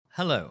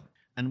Hello,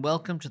 and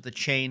welcome to the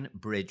Chain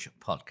Bridge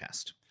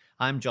podcast.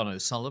 I'm John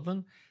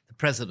O'Sullivan, the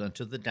president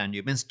of the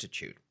Danube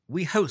Institute.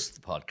 We host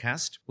the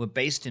podcast. We're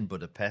based in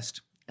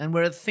Budapest, and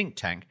we're a think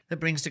tank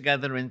that brings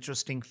together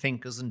interesting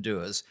thinkers and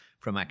doers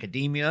from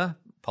academia,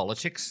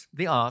 politics,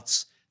 the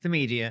arts, the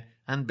media,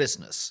 and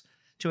business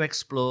to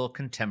explore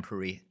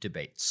contemporary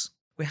debates.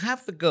 We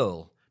have the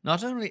goal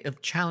not only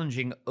of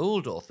challenging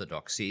old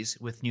orthodoxies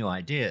with new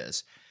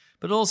ideas,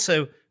 but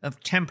also of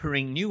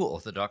tempering new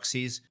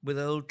orthodoxies with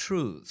old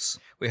truths.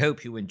 We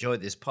hope you enjoy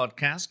this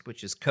podcast,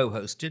 which is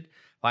co-hosted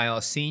by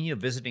our senior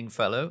visiting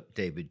fellow,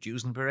 David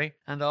Dusenbury,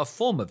 and our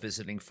former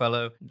visiting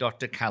fellow,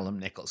 Dr. Callum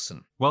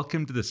Nicholson.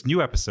 Welcome to this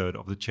new episode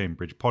of the Chain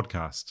Bridge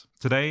podcast.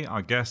 Today,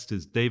 our guest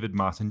is David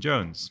Martin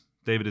Jones.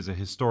 David is a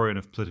historian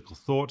of political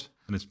thought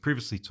and has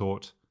previously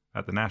taught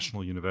at the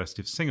National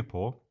University of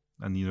Singapore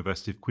and the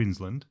University of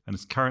Queensland, and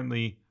is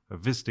currently a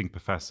visiting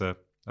professor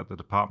at the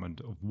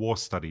Department of War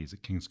Studies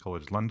at King's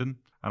College London,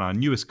 and our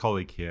newest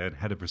colleague here and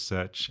head of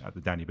research at the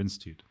Danube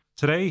Institute.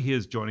 Today, he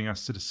is joining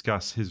us to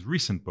discuss his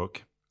recent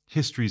book,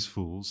 History's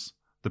Fools,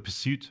 The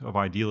Pursuit of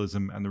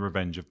Idealism and the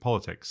Revenge of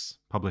Politics,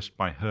 published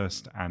by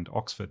Hurst and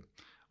Oxford.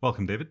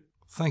 Welcome, David.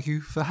 Thank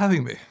you for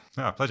having me.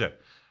 Pleasure.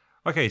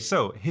 Okay,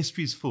 so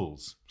History's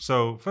Fools.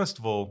 So first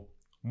of all,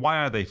 why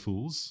are they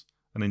fools?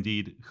 And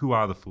indeed, who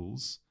are the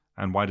fools?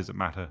 And why does it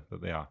matter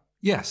that they are?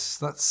 Yes,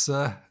 that's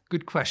a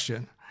good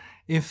question.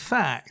 In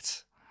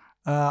fact,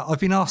 I've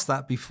been asked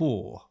that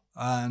before,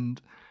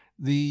 and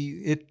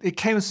it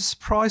came as a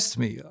surprise to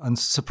me,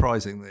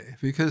 unsurprisingly,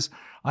 because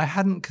I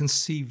hadn't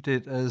conceived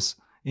it as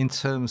in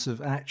terms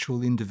of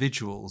actual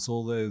individuals,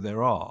 although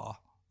there are,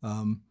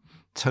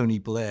 Tony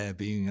Blair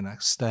being an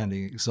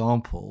outstanding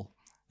example,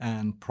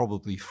 and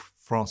probably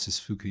Francis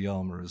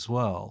Fukuyama as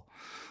well.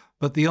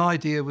 But the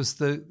idea was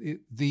that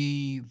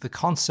the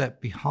concept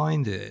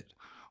behind it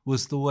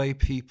was the way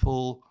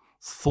people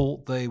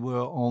thought they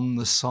were on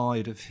the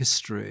side of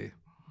history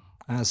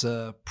as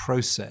a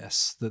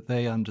process that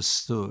they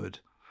understood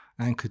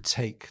and could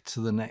take to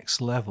the next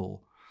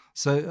level.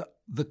 So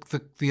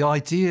the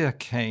idea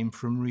came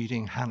from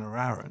reading Hannah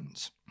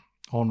Arendt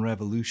on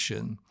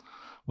revolution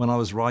when I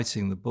was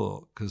writing the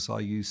book, because I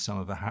used some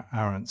of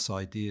Arendt's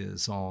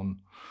ideas on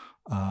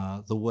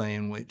the way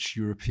in which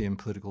European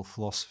political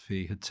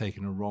philosophy had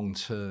taken a wrong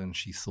turn,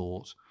 she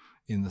thought,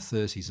 in the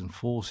 30s and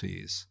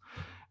 40s.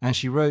 And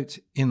she wrote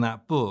in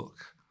that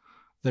book,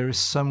 there is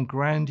some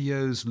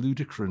grandiose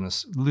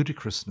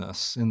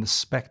ludicrousness in the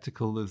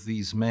spectacle of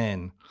these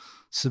men,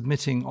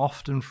 submitting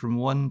often from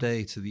one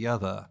day to the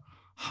other,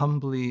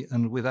 humbly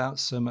and without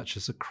so much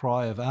as a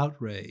cry of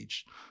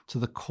outrage, to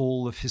the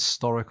call of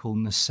historical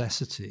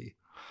necessity.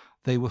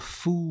 They were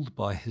fooled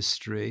by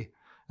history,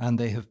 and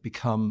they have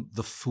become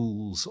the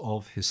fools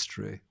of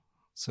history.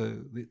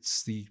 So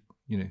it's the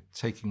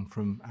taking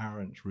from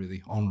Arendt,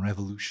 really, on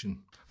revolution.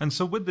 And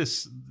so with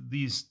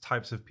these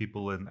types of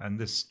people and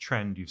this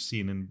trend you've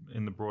seen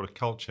in the broader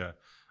culture,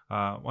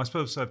 I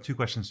suppose I have two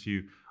questions for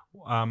you.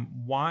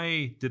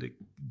 Why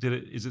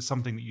is it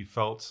something that you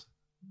felt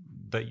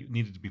that you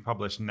needed to be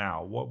published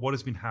now? What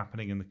has been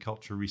happening in the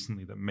culture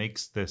recently that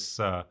makes this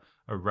a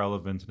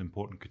relevant and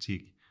important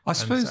critique? I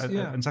suppose,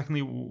 And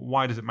secondly,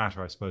 why does it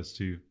matter, I suppose,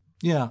 to...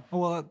 Yeah,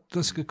 well,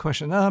 that's a good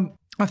question.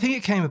 I think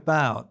it came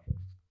about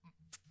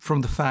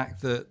from the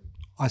fact that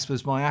I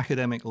suppose my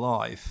academic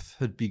life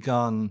had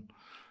begun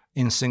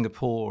in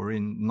Singapore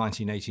in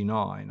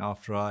 1989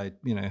 after I,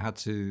 had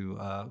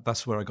to,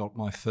 that's where I got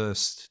my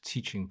first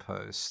teaching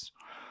post.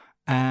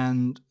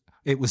 And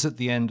it was at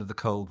the end of the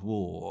Cold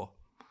War.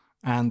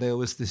 And there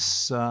was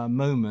this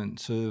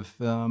moment of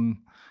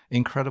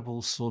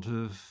incredible sort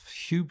of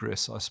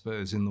hubris, I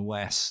suppose, in the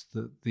West,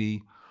 that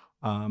the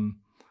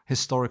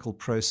historical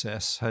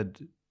process had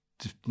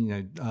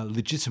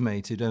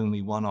legitimated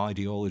only one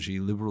ideology,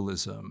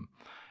 liberalism,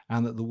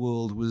 and that the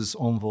world was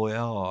en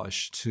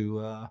voyage to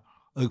an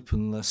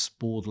openless,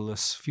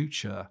 borderless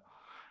future.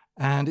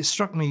 And it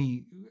struck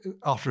me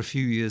after a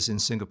few years in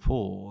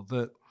Singapore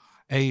that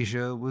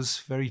Asia was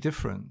very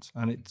different,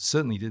 and it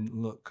certainly didn't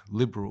look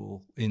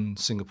liberal in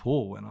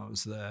Singapore when I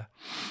was there.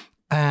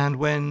 And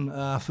when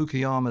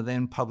Fukuyama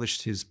then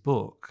published his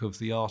book of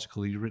the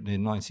article he'd written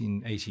in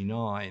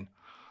 1989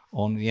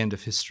 on the end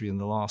of history and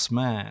the last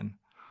man,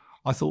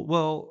 I thought,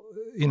 well,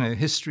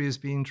 history is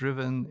being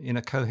driven in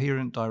a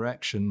coherent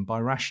direction by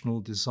rational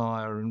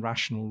desire and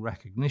rational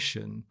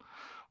recognition.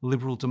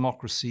 Liberal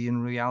democracy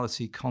in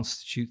reality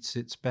constitutes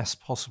its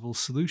best possible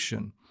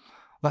solution.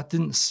 That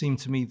didn't seem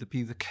to me to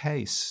be the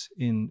case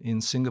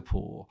in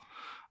Singapore.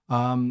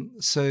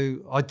 So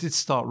I did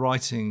start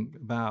writing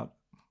about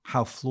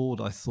how flawed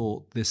I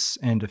thought this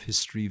end of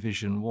history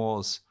vision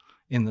was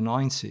in the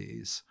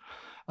 90s.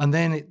 And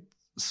then it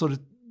sort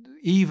of,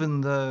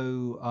 even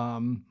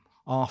though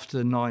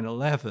after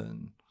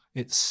 9/11,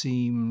 it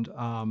seemed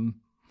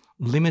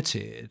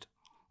limited,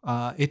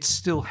 it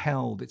still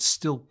held, it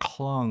still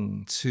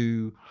clung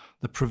to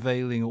the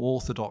prevailing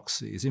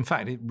orthodoxies. In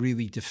fact, it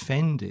really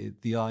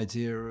defended the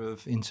idea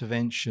of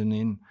intervention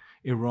in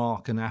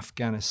Iraq and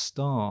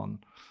Afghanistan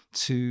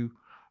to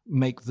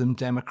make them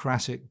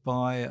democratic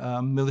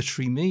by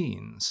military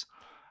means.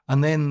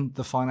 And then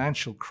the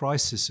financial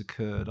crisis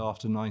occurred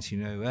after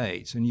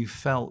 1908, and you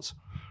felt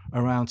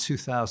around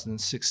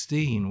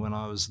 2016 when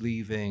I was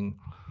leaving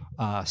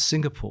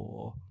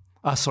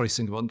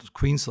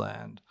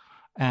Queensland,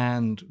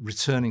 and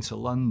returning to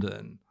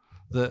London,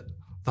 that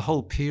the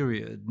whole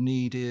period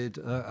needed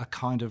a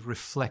kind of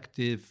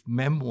reflective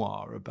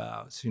memoir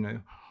about,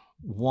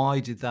 why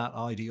did that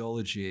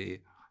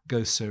ideology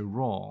go so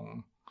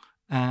wrong,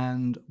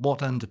 and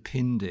what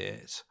underpinned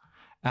it,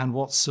 and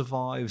what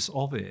survives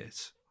of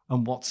it,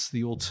 and what's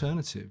the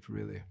alternative,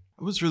 really.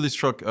 I was really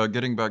struck,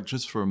 getting back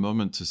just for a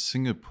moment to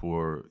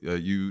Singapore.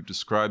 You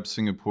described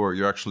Singapore,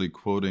 you're actually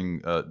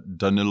quoting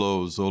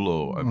Danilo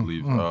Zolo, I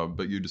believe,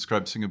 but you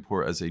described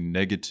Singapore as a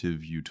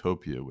negative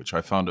utopia, which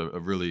I found a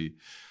really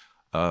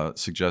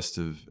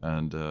suggestive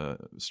and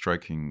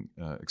striking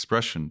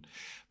expression.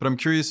 But I'm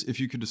curious if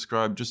you could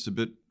describe just a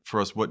bit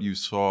for us what you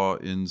saw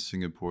in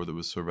Singapore that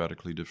was so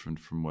radically different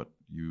from what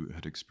you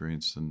had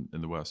experienced in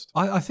the West.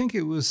 I think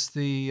it was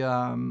the...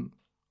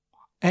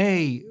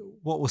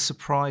 what was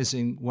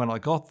surprising when I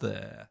got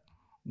there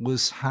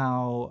was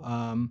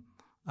how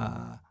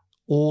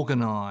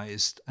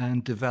organized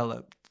and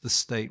developed the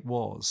state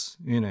was.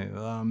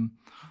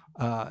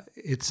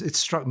 It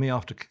struck me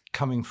after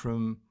coming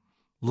from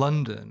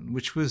London,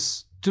 which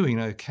was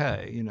doing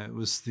okay. It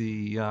was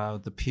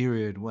the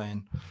period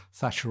when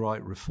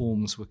Thatcherite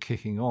reforms were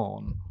kicking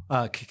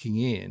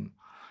in,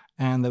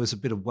 and there was a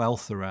bit of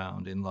wealth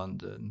around in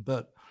London,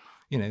 but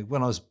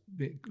when I was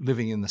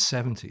living in the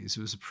 70s,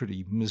 it was a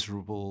pretty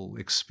miserable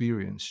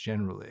experience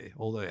generally,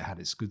 although it had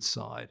its good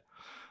side.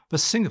 But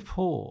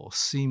Singapore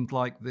seemed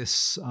like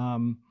this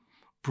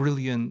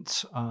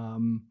brilliant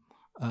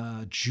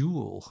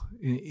jewel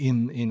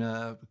in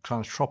a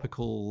kind of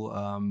tropical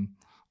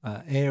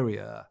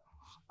area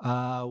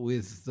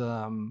with,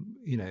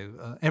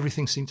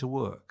 everything seemed to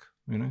work.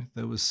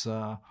 There was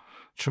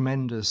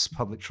tremendous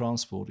public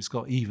transport. It's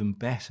got even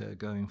better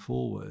going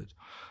forward.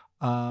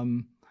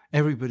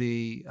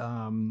 Everybody,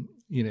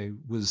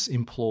 was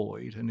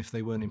employed, and if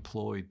they weren't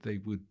employed, they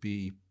would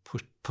be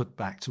put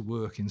back to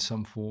work in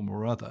some form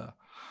or other.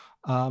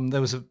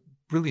 There was a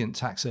brilliant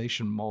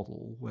taxation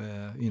model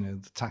where,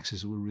 the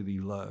taxes were really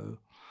low.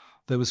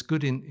 There was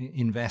good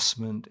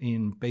investment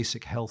in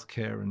basic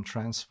healthcare and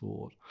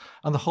transport,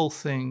 and the whole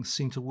thing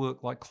seemed to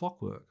work like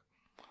clockwork.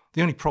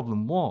 The only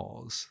problem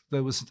was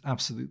there was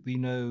absolutely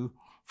no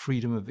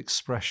freedom of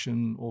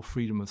expression or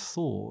freedom of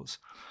thought.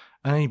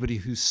 And anybody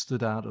who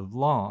stood out of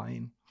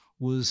line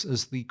was,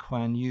 as Lee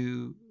Kuan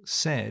Yew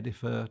said,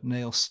 if a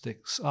nail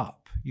sticks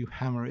up, you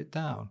hammer it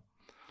down.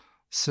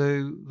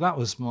 So that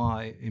was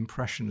my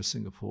impression of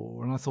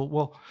Singapore. And I thought,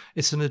 well,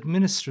 it's an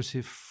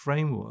administrative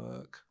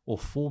framework or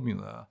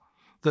formula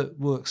that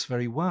works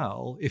very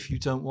well if you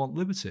don't want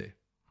liberty.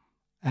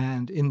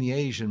 And in the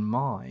Asian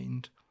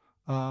mind,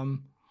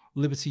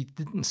 liberty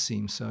didn't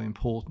seem so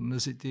important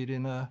as it did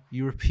in a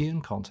European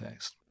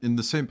context. In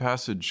the same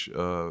passage,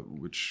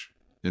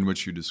 in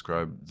which you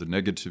describe the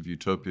negative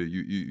utopia,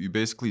 you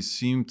basically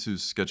seem to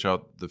sketch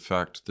out the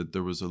fact that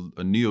there was a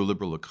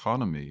neoliberal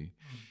economy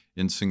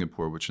in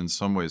Singapore, which in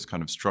some ways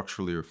kind of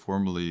structurally or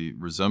formally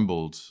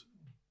resembled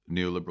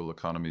neoliberal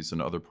economies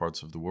in other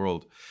parts of the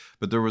world.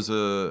 But there was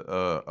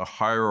a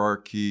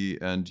hierarchy,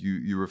 and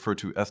you refer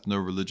to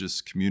ethno-religious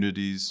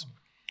communities,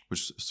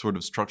 which sort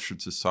of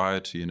structured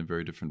society in a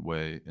very different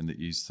way in the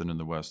East than in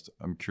the West.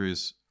 I'm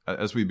curious,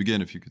 as we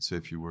begin, if you could say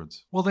a few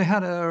words. Well, they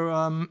had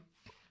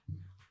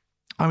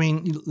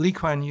Lee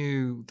Kuan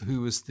Yew,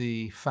 who was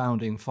the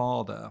founding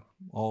father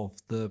of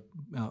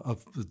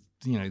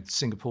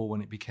Singapore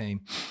when it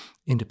became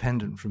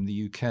independent from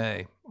the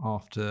UK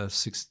after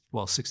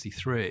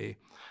 63,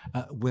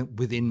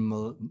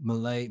 within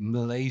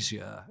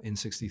Malaysia in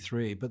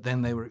 63, but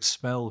then they were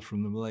expelled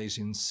from the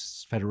Malaysian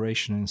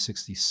Federation in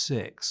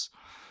 66.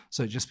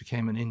 So it just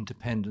became an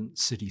independent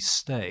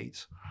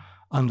city-state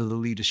under the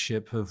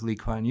leadership of Lee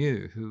Kuan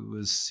Yew,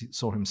 who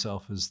saw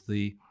himself as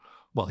he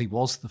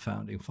was the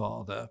founding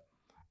father,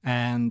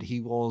 and he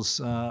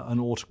was an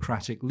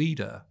autocratic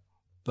leader,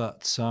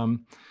 but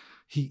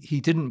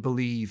he didn't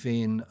believe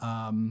in,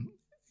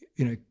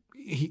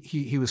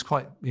 he was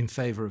quite in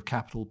favor of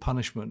capital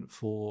punishment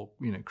for,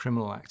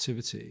 criminal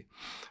activity,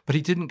 but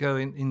he didn't go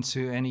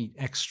into any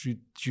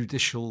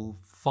extrajudicial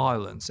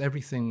violence.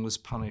 Everything was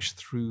punished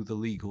through the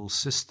legal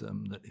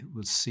system that it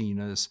was seen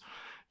as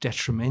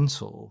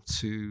detrimental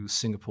to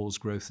Singapore's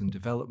growth and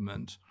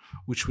development,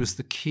 which was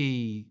the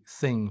key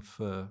thing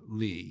for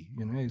Lee.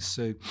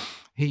 So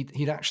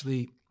he'd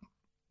actually,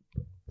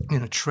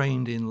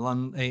 trained in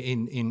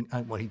London.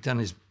 He'd done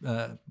his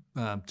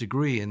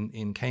degree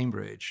in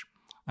Cambridge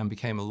and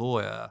became a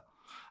lawyer,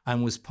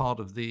 and was part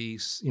of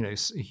these.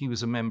 He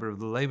was a member of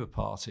the Labour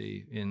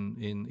Party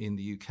in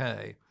the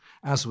UK,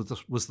 as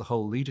was the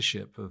whole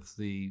leadership of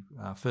the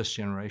first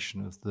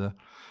generation of the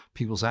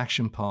People's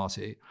Action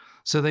Party.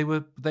 So they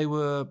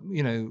were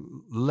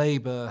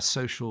Labour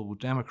Social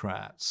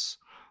Democrats,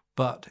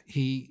 but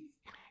he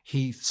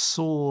he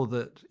saw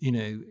that,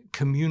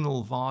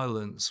 communal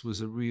violence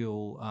was a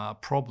real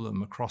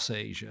problem across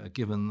Asia,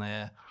 given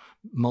their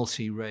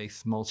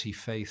multi-race,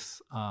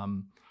 multi-faith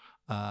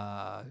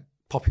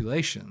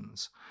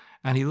populations.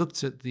 And he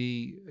looked at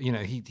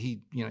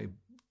he'd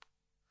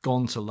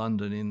gone to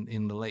London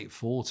in the late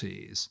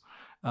 40s.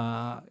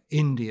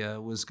 India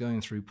was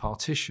going through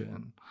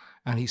partition,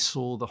 and he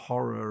saw the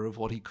horror of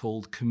what he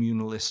called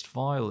communalist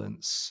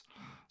violence.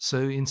 So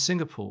in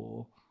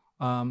Singapore,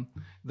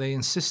 they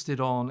insisted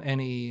on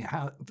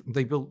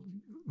they built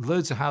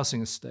loads of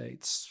housing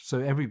estates, so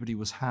everybody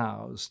was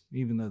housed,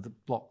 even though the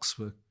blocks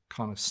were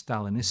kind of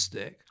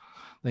Stalinistic.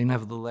 They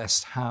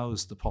nevertheless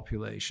housed the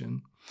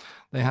population.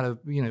 They had a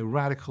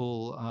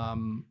radical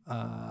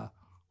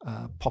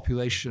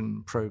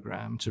population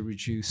program to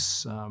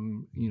reduce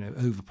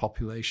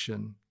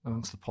overpopulation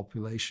amongst the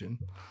population.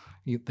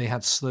 They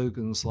had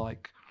slogans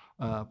like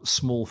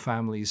 "small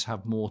families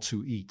have more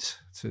to eat"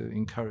 to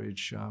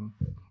encourage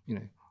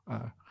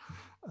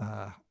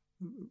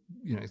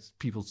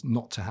people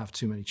not to have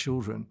too many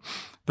children.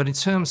 But in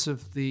terms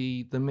of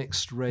the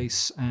mixed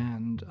race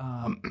and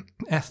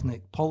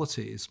ethnic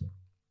polities,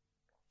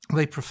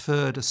 they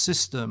preferred a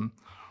system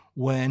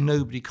where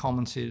nobody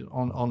commented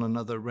on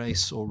another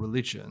race or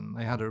religion.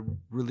 They had a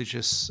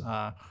religious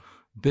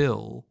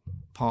bill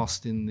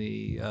passed in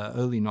the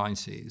early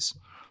 90s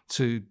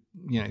to,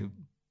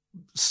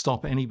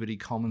 stop anybody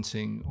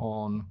commenting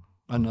on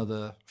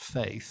another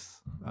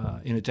faith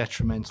in a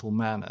detrimental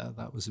manner.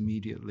 That was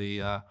immediately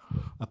a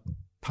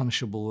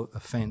punishable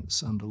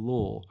offense under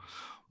law.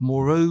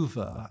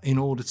 Moreover, in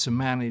order to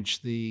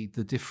manage the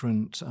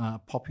different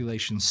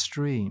population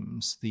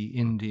streams, the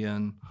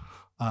Indian,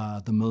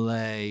 the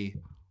Malay,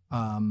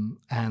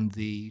 and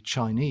the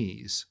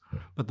Chinese,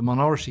 but the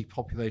minority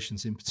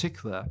populations in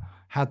particular,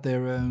 had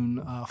their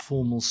own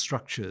formal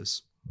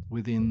structures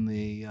within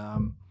the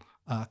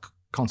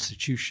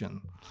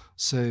constitution.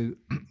 So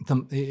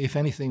if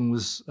anything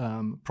was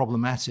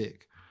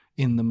problematic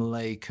in the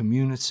Malay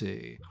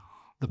community,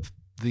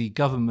 the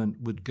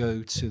government would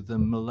go to the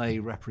Malay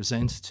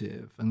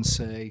representative and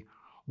say,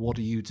 what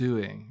are you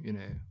doing?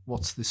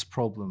 What's this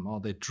problem? Are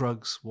there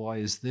drugs? Why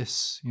is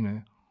this?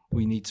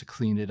 We need to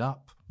clean it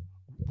up.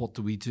 What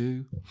do we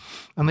do?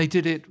 And they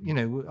did it,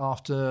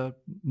 after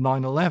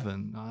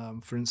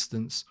 9/11. For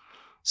instance,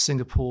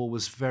 Singapore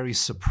was very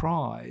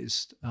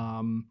surprised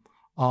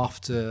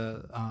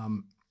after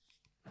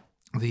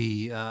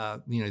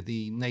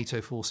the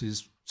NATO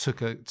forces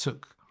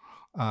took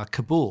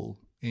Kabul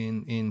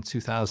in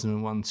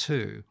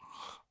 2001-2.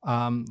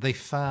 They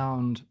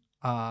found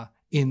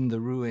in the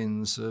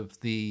ruins of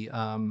the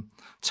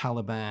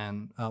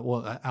Taliban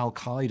Al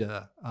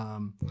Qaeda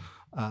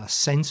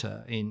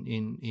center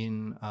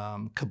in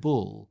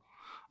Kabul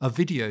a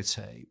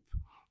videotape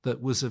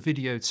that was a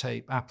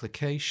videotape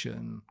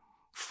application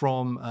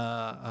from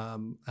a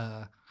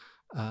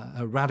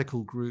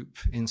radical group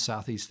in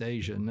Southeast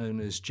Asia known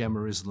as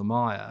Jemaah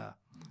Islamiyah,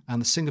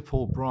 and the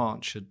Singapore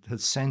branch had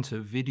sent a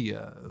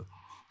video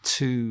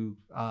to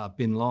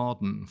bin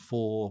Laden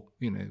for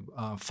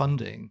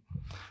funding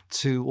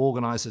to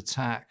organize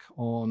attack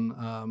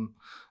on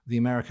the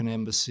American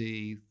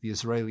embassy, the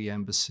Israeli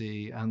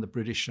embassy, and the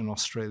British and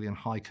Australian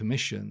high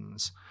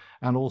commissions,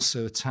 and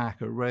also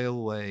attack a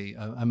railway,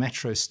 a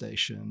metro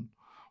station,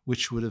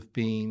 which would have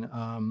been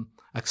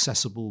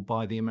accessible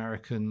by the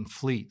American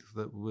fleet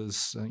that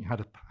was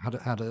had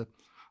a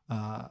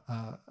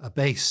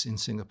base in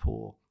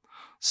Singapore.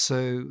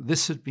 So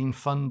this had been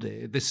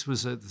funded.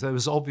 There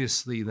was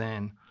obviously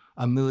then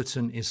a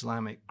militant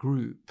Islamic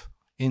group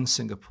in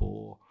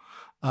Singapore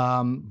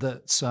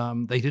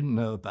that they didn't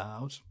know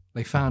about.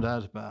 They found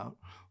out about.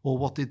 Well,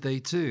 what did they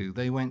do?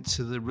 They went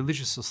to the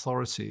religious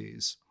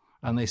authorities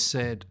and they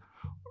said,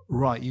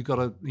 right, you got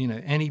to,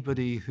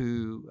 anybody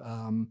who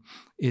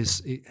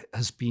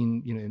has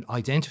been,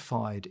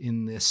 identified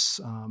in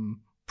this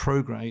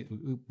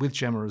program with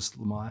Jemaah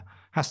Islamiyah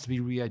has to be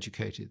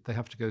re-educated. They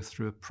have to go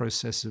through a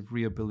process of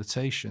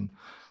rehabilitation.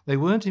 They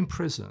weren't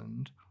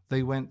imprisoned.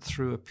 They went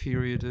through a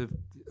period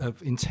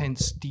of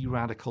intense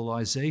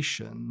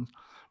de-radicalization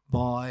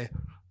by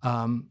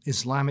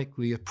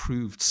Islamically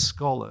approved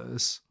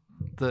scholars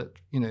that,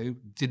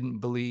 didn't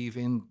believe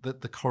in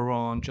that the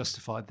Quran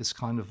justified this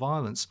kind of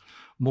violence.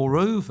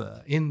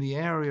 Moreover, in the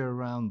area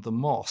around the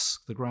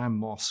mosque, the Grand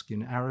Mosque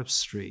in Arab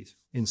Street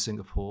in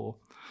Singapore,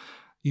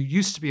 you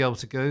used to be able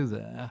to go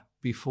there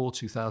before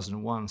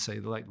 2001, say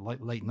the late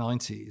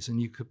 90s,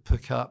 and you could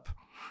pick up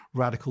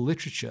radical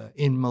literature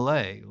in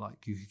Malay,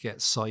 like you could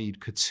get Sayyid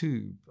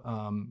Qutb,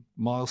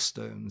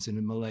 Milestones in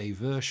a Malay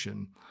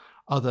version,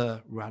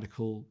 other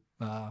radical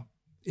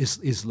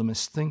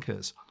Islamist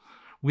thinkers.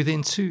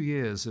 Within 2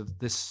 years of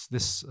this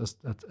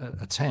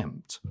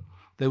attempt,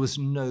 there was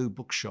no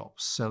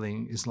bookshops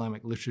selling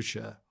Islamic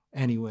literature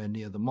anywhere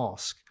near the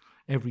mosque.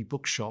 Every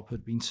bookshop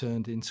had been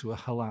turned into a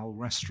halal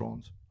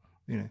restaurant.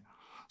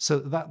 So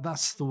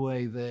that's the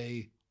way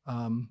they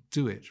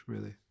do it,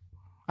 really,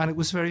 and it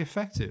was very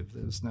effective.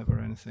 There was never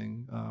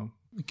anything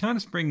Can I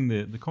just bring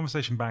the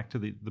conversation back to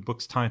the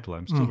book's title?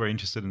 I'm still very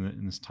interested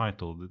in this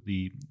title.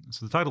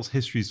 So the title's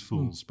History's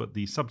Fools, but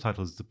the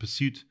subtitle is The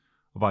Pursuit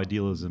of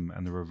Idealism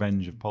and the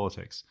Revenge of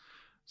Politics.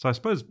 So I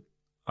suppose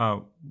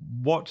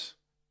what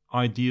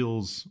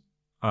ideals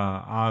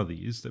are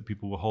these that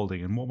people were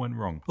holding, and what went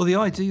wrong? Well, the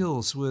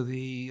ideals were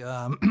the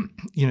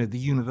the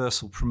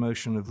universal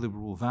promotion of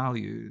liberal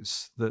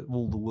values that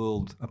all the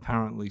world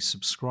apparently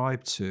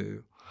subscribed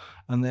to,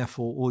 and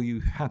therefore all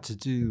you had to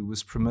do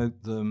was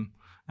promote them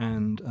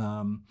and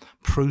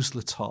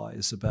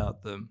proselytize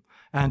about them.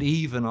 And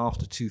even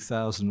after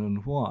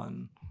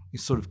 2001, you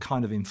sort of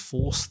kind of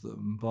enforced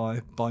them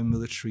by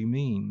military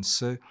means.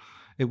 So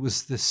it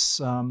was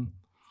this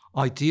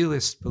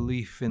idealist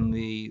belief in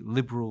the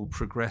liberal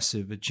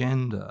progressive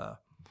agenda.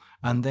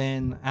 And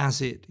then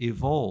as it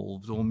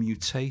evolved or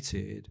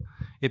mutated,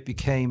 it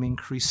became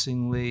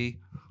increasingly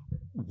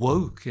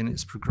woke in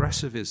its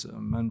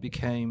progressivism and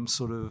became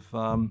sort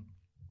of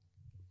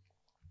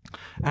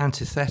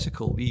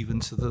antithetical even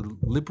to the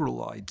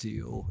liberal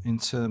ideal in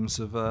terms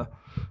of a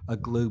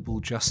global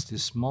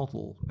justice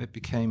model. It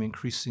became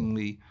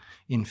increasingly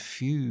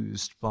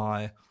infused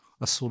by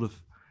a sort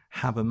of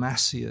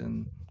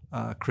Habermasian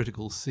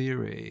critical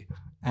theory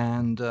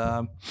and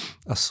a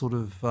sort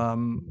of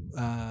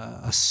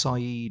a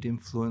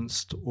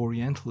Said-influenced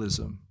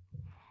Orientalism.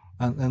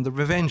 And the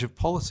revenge of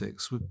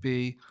politics would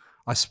be,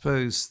 I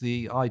suppose,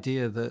 the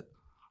idea that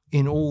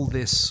in all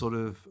this sort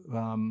of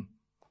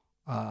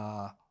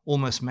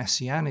almost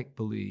messianic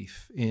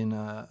belief in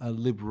a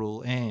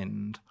liberal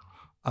end,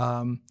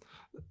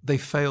 they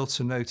fail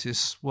to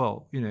notice,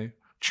 well,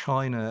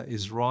 China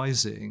is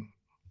rising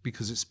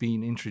because it's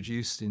been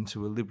introduced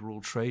into a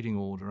liberal trading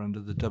order under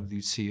the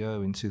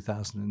WTO in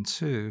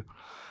 2002,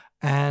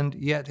 and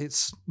yet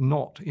it's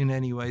not in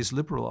any ways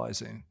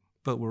liberalizing,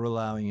 but we're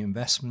allowing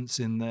investments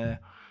in there.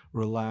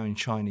 We're allowing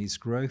Chinese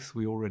growth.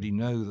 We already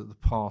know that the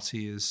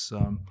party is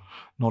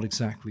not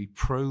exactly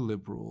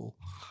pro-liberal.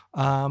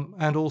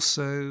 And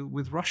also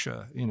with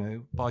Russia,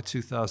 by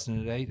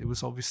 2008, it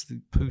was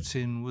obviously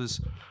Putin was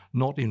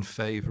not in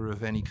favor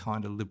of any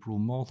kind of liberal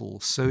model.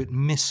 So it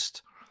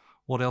missed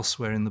what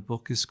elsewhere in the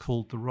book is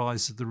called the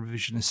rise of the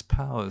revisionist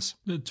powers.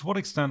 To what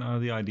extent are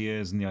the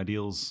ideas and the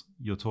ideals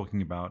you're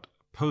talking about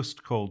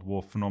post-Cold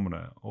War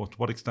phenomena, or to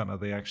what extent are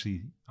they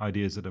actually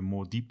ideas that are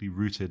more deeply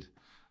rooted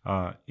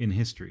in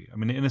history? I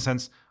mean, in a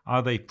sense,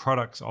 are they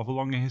products of a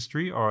longer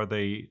history, or are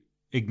they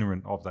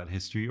ignorant of that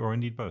history, or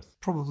indeed both?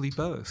 Probably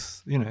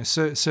both.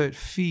 So it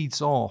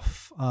feeds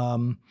off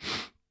a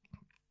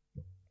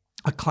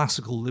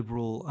classical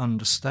liberal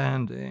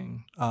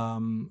understanding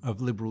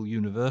of liberal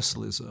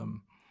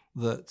universalism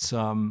that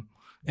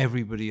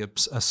everybody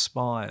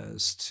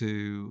aspires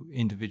to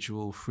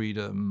individual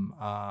freedom,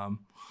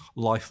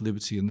 life,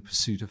 liberty, and the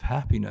pursuit of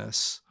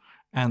happiness,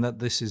 and that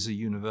this is a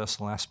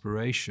universal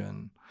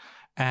aspiration.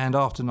 And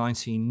after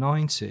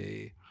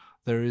 1990,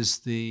 there is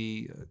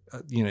the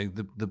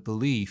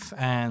belief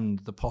and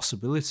the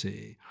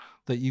possibility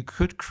that you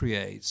could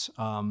create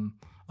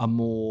a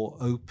more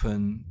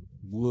open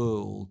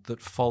world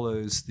that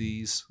follows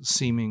these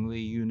seemingly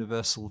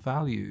universal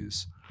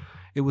values.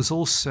 It was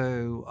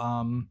also,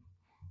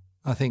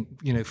 I think,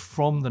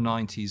 from the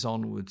 90s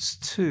onwards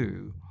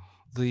too,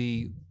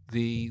 the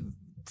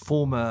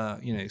former,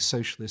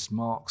 socialist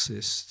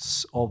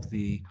Marxists of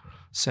the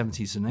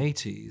 70s and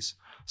 80s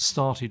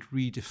started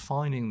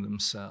redefining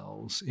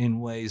themselves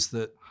in ways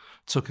that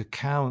took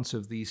account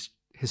of these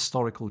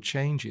historical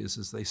changes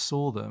as they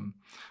saw them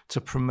to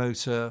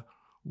promote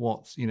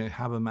what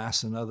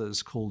Habermas and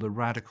others called a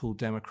radical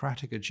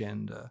democratic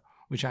agenda,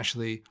 which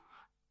actually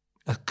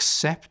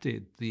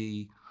accepted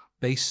the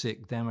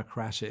basic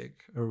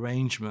democratic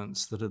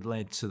arrangements that had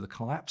led to the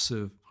collapse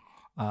of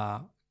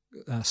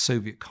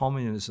Soviet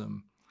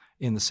communism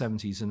in the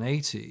 70s and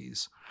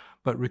 80s,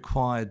 but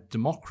required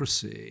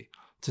democracy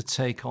to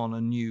take on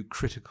a new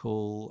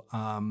critical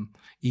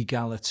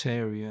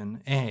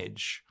egalitarian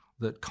edge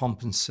that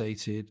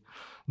compensated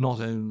not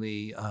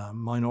only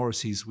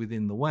minorities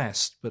within the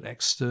West, but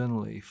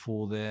externally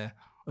for their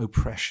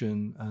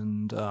oppression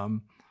and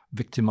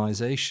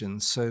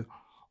victimization. So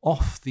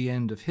off the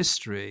end of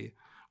history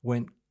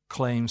went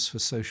claims for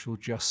social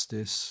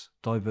justice,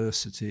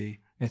 diversity,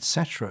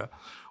 etc.,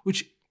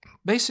 which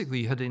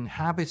basically had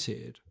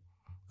inhabited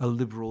a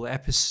liberal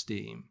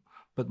episteme,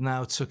 but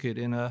now took it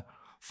in a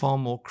far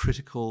more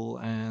critical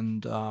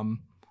and,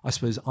 I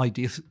suppose,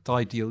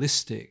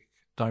 idealistic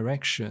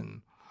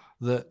direction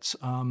that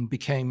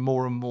became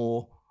more and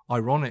more,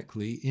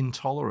 ironically,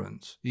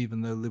 intolerant,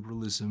 even though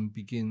liberalism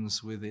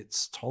begins with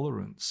its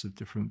tolerance of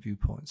different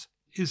viewpoints.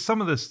 Is some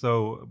of this,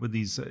 though, with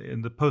these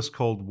in the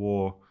post-Cold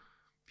War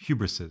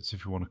hubrises,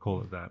 if you want to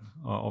call it that,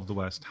 of the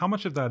West, how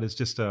much of that is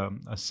just a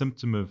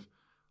symptom of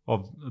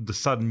the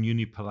sudden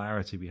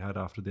unipolarity we had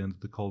after the end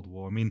of the Cold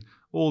War? I mean,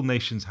 all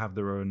nations have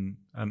their own,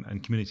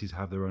 and communities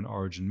have their own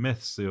origin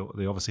myths. They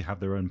obviously have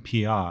their own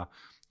PR.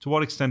 To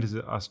what extent is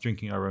it us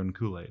drinking our own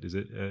Kool-Aid? Is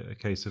it a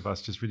case of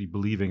us just really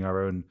believing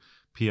our own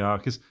PR?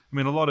 Because, I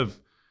mean, a lot of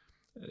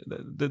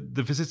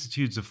the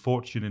vicissitudes of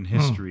fortune in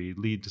history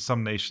lead to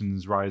some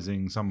nations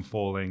rising, some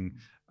falling.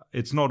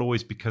 It's not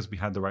always because we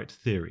had the right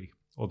theory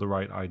or the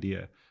right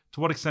idea. To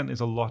what extent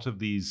is a lot of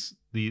this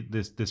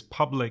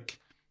public,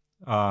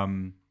 I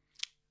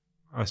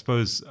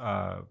suppose,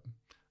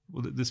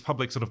 this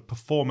public sort of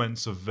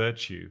performance of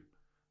virtue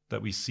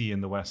that we see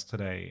in the West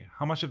today,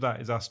 how much of that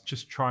is us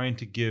just trying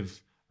to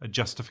give a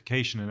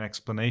justification and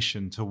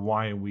explanation to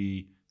why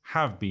we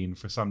have been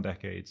for some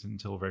decades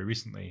until very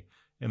recently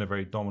in a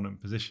very dominant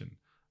position?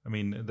 I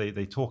mean,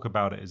 they talk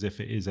about it as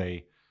if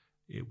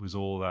it was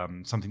all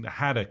something that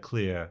had a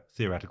clear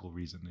theoretical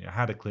reason. It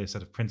had a clear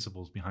set of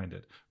principles behind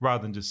it,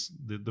 rather than just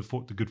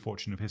the good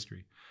fortune of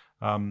history.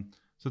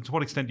 So to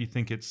what extent do you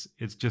think it's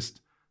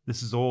just,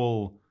 this is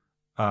all,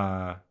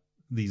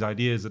 these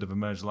ideas that have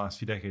emerged the last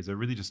few decades are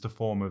really just a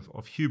form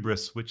of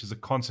hubris, which is a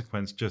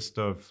consequence just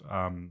of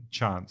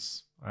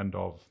chance and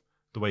of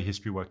the way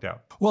history worked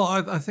out? Well,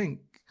 I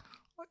think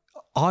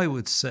I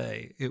would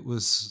say it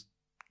was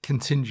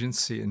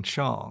contingency and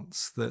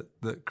chance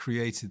that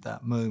created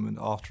that moment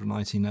after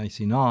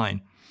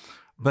 1989.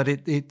 But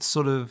it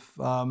sort of,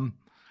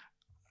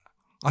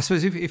 I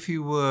suppose if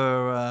you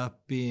were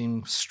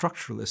being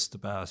structuralist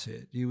about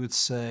it, you would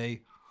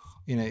say,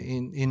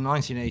 in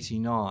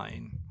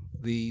 1989,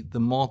 the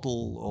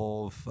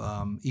model of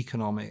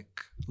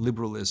economic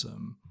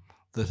liberalism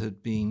that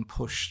had been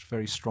pushed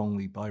very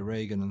strongly by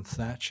Reagan and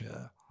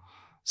Thatcher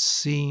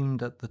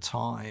seemed at the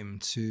time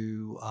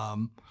to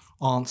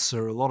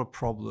answer a lot of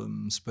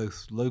problems,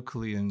 both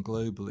locally and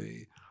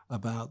globally,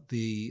 about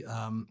the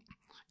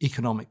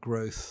economic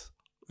growth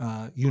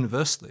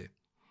universally.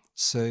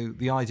 So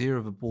the idea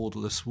of a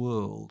borderless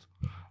world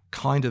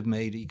kind of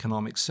made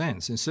economic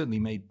sense. It certainly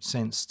made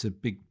sense to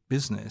big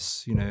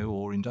business,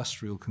 or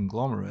industrial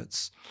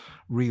conglomerates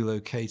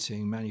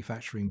relocating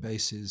manufacturing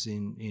bases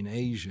in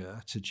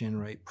Asia to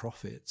generate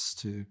profits,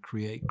 to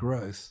create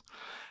growth.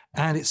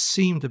 And it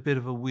seemed a bit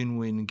of a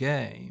win-win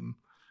game.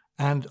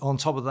 And on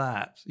top of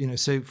that,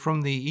 so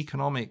from the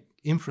economic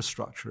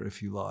infrastructure,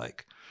 if you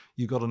like,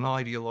 you got an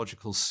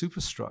ideological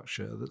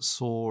superstructure that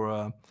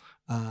saw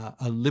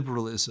a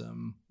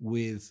liberalism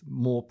with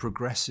more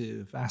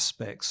progressive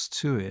aspects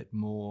to it,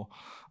 more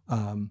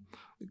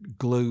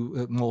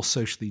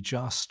socially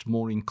just,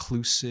 more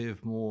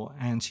inclusive, more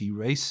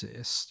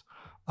anti-racist,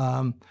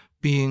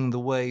 being the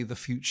way the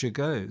future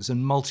goes.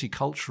 And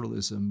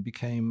multiculturalism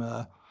became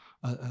a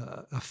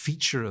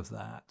feature of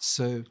that.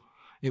 So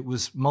it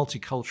was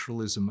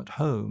multiculturalism at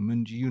home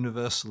and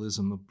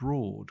universalism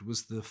abroad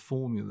was the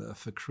formula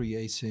for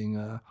creating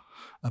a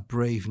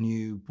brave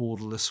new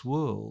borderless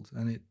world.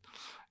 And it,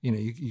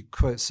 you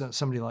quote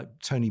somebody like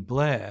Tony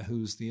Blair,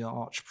 who's the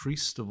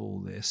archpriest of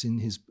all this, in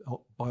his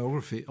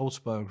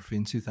autobiography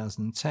in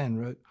 2010,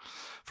 wrote,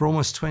 for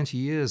almost 20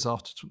 years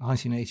after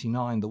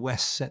 1989, the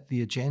West set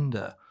the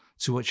agenda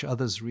to which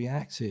others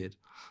reacted.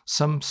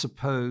 Some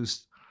supported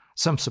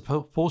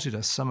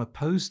us, some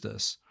opposed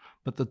us,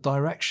 but the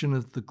direction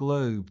of the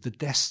globe, the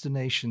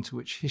destination to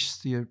which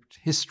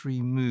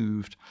history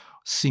moved,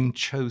 seemed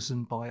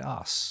chosen by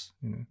us.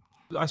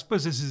 I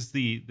suppose this is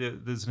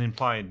there's an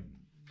implied,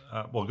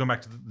 going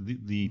back to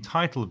the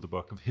title of the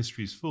book, of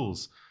History's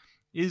Fools,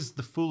 is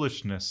the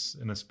foolishness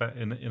in a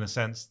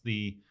sense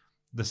the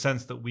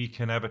sense that we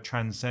can ever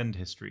transcend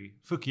history.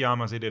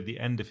 Fukuyama's idea of the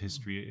end of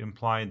history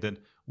implied that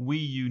we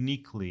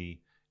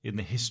uniquely in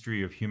the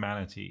history of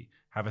humanity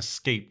have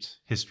escaped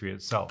history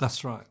itself.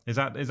 That's right. Is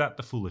that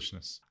the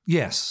foolishness?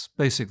 Yes,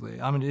 basically.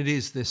 I mean, it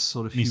is this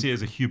sort of... You see it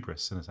as a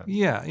hubris, in a sense.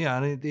 Yeah,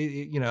 and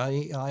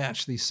I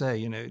actually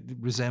say, it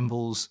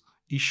resembles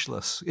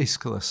Aeschylus,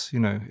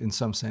 in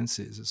some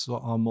senses. It's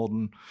our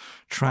modern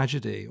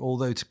tragedy.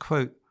 Although, to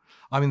quote,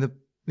 the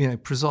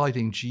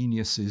presiding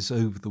geniuses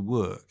over the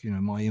work,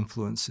 my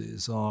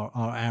influences are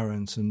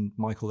Arendt and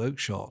Michael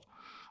Oakeshott.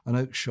 And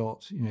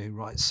Oakeshott,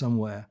 writes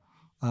somewhere,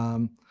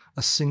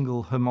 a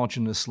single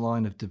homogeneous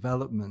line of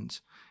development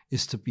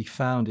is to be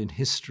found in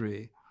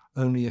history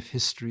only if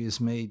history is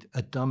made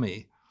a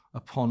dummy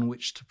upon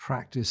which to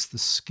practice the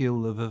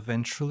skill of a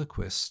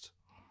ventriloquist.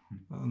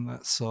 And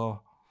that's the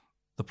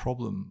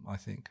problem, I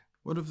think.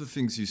 One of the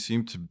things you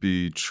seem to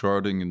be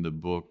charting in the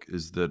book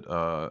is that,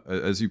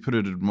 as you put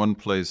it in one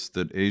place,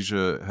 that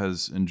Asia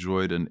has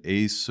enjoyed an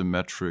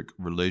asymmetric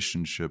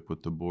relationship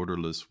with the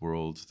borderless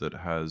world that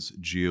has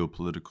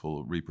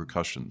geopolitical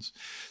repercussions.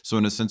 So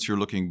in a sense, you're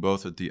looking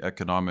both at the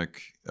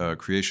economic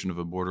creation of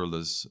a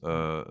borderless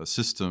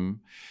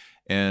system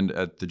and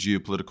at the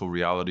geopolitical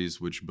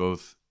realities which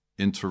both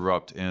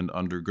interrupt and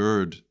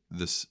undergird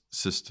this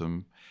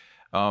system.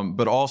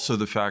 But also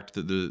the fact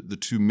that the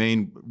two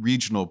main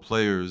regional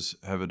players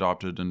have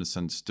adopted, in a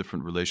sense,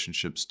 different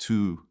relationships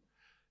to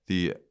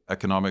the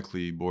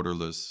economically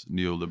borderless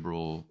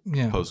neoliberal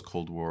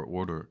post-Cold War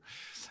order.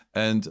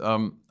 And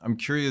I'm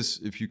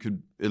curious if you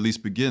could at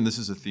least begin. This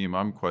is a theme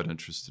I'm quite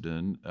interested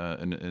in,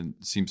 and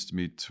seems to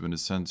me to, in a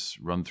sense,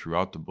 run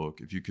throughout the book.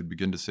 If you could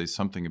begin to say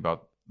something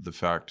about the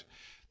fact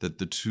that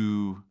the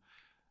two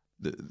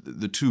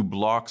the two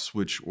blocks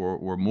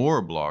or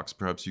more blocks,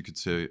 perhaps you could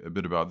say a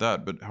bit about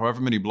that, but however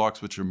many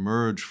blocks which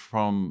emerge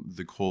from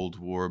the Cold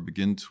War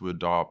begin to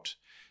adopt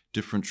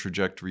different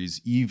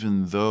trajectories,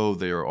 even though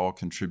they are all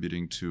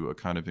contributing to a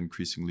kind of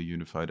increasingly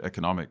unified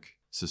economic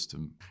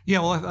system. Yeah,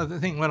 well, I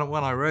think when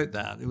I wrote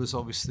that, it was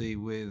obviously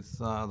with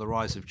the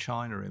rise of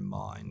China in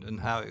mind and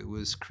how it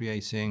was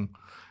creating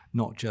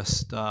not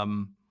just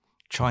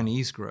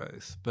Chinese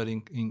growth, but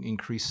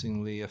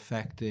increasingly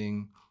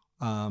affecting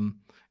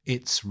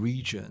its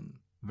region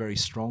very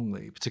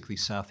strongly, particularly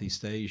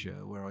Southeast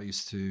Asia, where I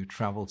used to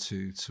travel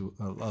to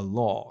a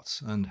lot,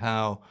 and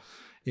how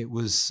it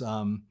was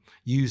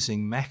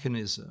using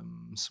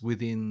mechanisms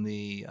within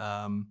the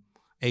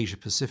Asia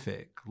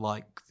Pacific,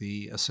 like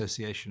the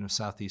Association of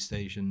Southeast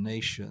Asian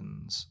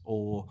Nations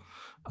or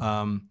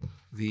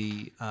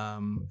the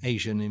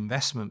Asian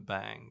Investment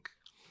Bank,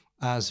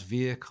 as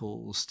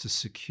vehicles to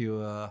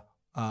secure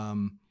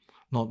not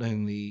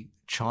only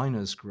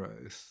China's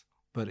growth,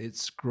 but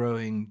its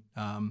growing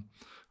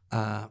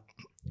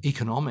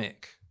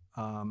economic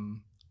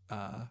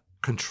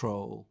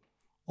control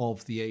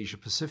of the Asia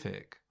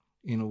Pacific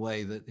in a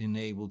way that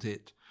enabled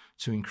it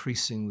to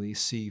increasingly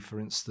see,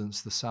 for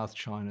instance, the South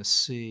China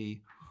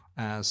Sea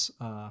as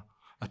a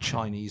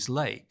Chinese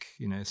lake,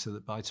 so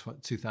that by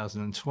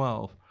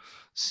 2012,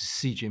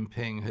 Xi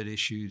Jinping had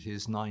issued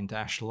his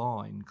 9-dash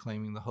line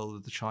claiming the whole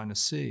of the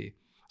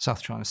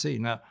South China Sea.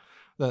 Now,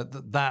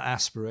 that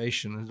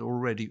aspiration had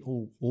already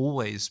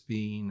always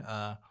been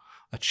a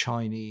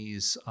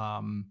Chinese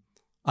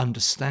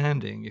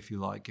understanding, if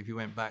you like. If you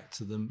went back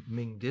to the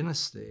Ming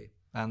Dynasty,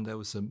 and there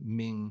was a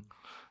Ming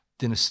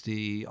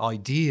Dynasty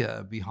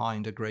idea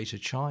behind a Greater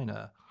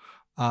China.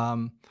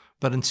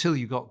 But until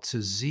you got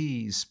to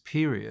Xi's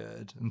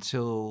period,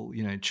 until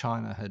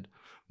China had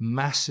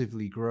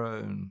massively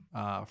grown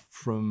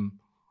from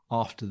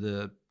after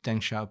the Deng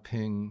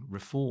Xiaoping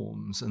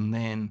reforms, and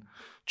then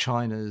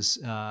China's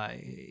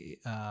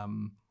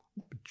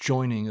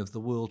joining of the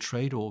World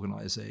Trade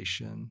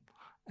Organization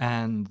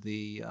and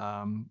the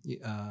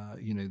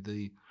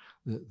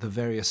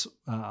various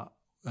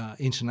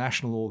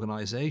international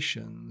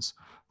organizations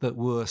that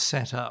were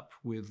set up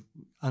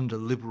under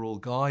liberal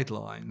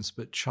guidelines,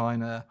 but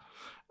China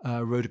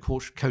rode a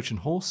coach and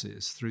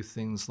horses through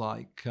things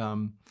like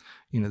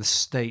the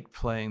state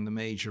playing the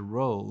major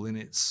role in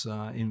its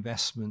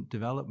investment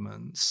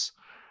developments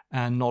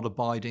and not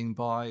abiding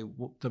by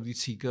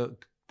WTO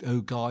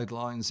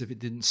guidelines if it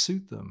didn't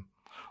suit them,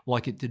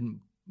 like it didn't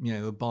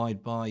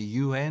abide by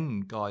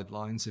UN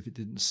guidelines if it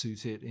didn't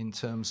suit it in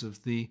terms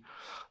of the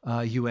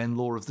UN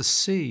law of the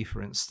sea,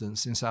 for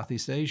instance, in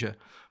Southeast Asia.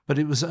 But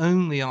it was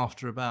only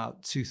after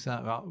about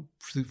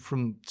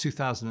from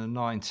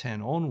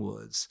 2009-10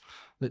 onwards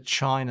that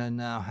China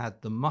now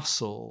had the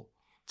muscle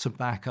to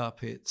back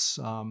up its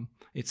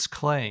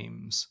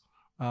claims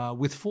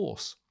with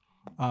force.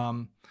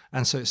 And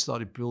so it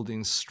started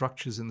building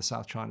structures in the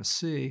South China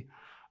Sea,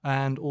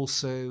 and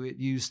also it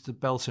used the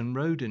Belt and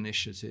Road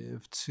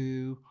Initiative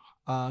to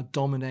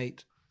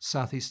dominate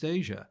Southeast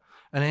Asia.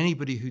 And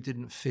anybody who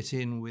didn't fit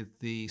in with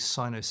the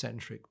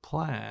Sinocentric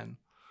plan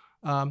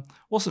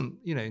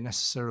wasn't,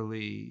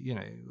 necessarily,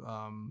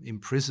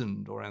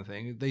 imprisoned or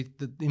anything.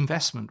 The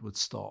investment would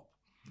stop.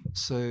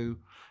 So,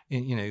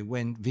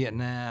 when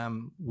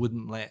Vietnam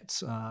wouldn't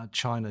let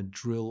China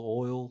drill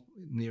oil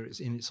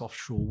in its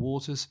offshore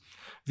waters,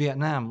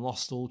 Vietnam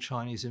lost all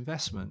Chinese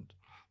investment.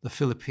 The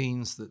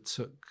Philippines that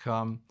took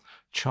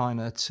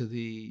China to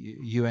the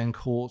UN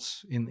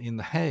court in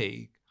The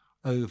Hague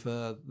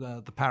over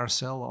the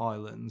Paracel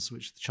Islands,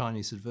 which the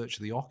Chinese had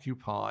virtually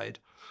occupied,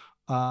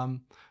 got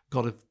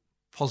a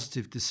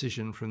positive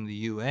decision from the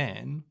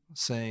UN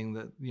saying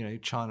that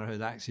China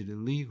had acted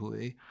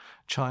illegally.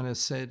 China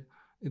said,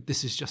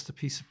 this is just a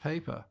piece of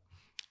paper.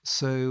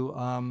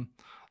 So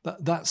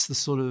that's the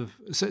sort of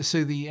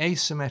so the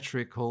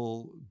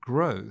asymmetrical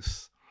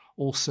growth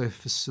also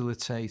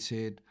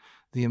facilitated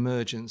the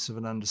emergence of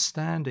an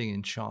understanding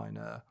in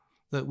China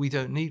that we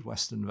don't need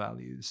Western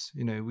values.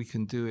 We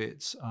can do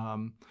it.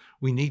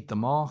 We need the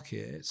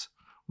market.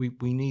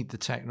 We need the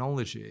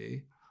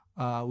technology.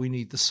 We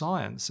need the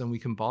science, and we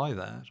can buy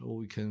that, or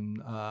we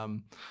can,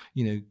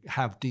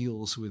 have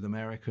deals with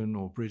American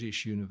or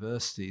British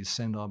universities,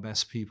 send our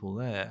best people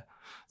there.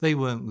 They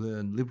won't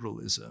learn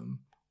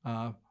liberalism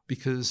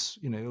because,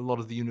 a lot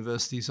of the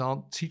universities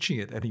aren't teaching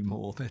it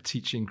anymore. They're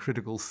teaching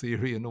critical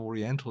theory and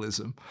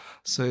Orientalism.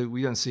 So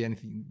we don't see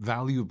anything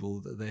valuable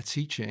that they're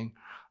teaching.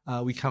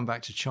 We come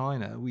back to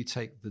China. We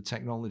take the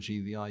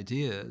technology, the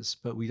ideas,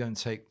 but we don't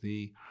take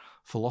the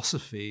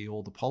philosophy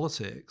or the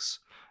politics.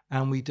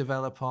 And we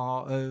develop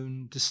our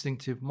own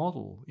distinctive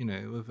model,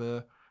 of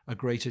a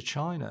Greater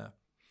China.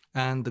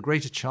 And the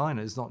Greater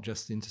China is not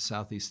just into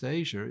Southeast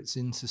Asia, it's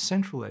into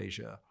Central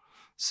Asia.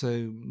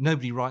 So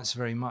nobody writes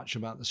very much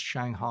about the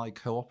Shanghai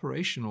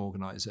Cooperation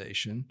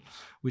Organization,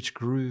 which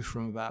grew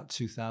from about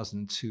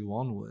 2002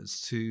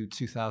 onwards to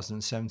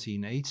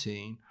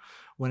 2017-18,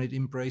 when it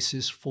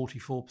embraces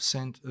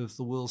 44% of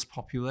the world's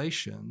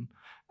population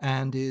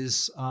and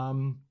is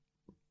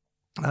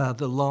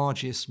the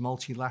largest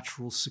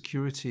multilateral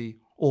security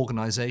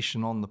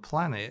organization on the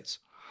planet,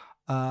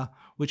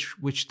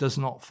 which does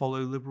not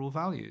follow liberal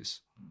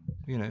values,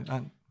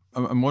 And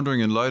I'm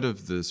wondering, in light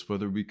of this,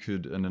 whether we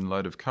could, and in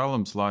light of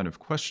Callum's line of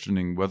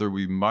questioning, whether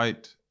we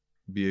might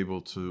be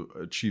able to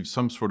achieve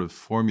some sort of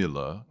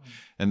formula,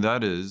 and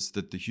that is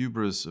that the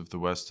hubris of the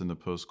West in the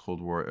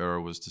post-Cold War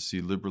era was to see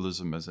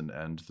liberalism as an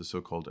end, the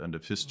so-called end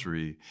of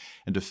history,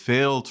 and to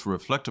fail to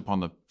reflect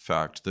upon the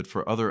fact that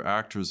for other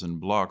actors and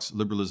blocs,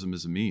 liberalism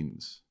is a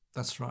means.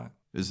 That's right.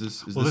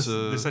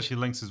 This actually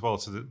links as well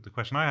to the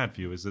question I had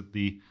for you, is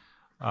that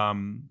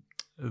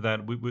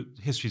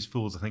history's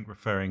fools, I think,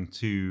 referring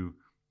to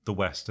the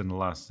West in the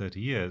last 30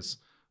 years,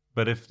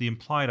 but if the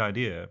implied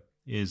idea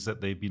is that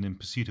they've been in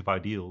pursuit of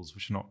ideals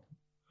which are not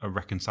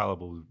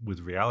reconcilable with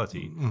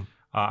reality.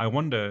 I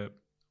wonder,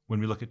 when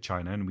we look at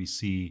China and we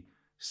see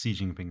Xi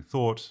Jinping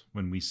thought,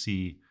 when we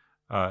see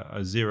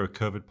a zero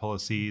COVID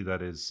policy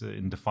that is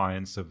in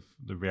defiance of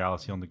the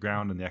reality on the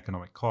ground and the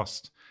economic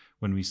cost,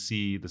 when we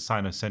see the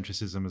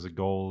Sinocentrism as a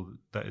goal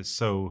that is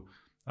so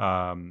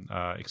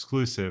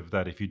exclusive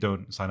that if you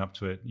don't sign up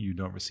to it, you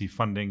don't receive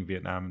funding,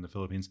 Vietnam and the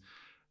Philippines,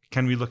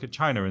 can we look at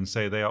China and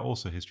say they are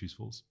also history's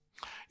fools?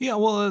 Yeah,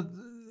 well,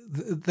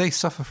 they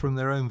suffer from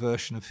their own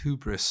version of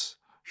hubris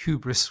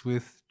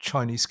with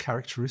Chinese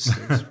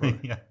characteristics.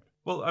 Yeah.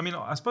 Well, I mean,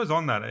 I suppose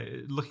on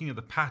that, looking at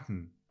the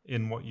pattern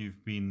in what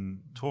you've been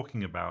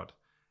talking about,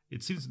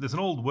 it seems there's an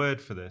old word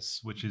for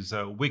this, which is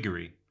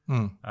wiggery.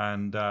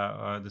 And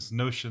this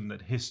notion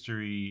that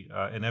history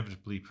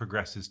inevitably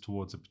progresses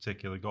towards a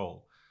particular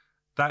goal.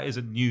 That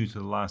isn't new to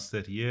the last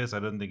 30 years. I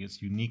don't think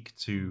it's unique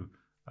to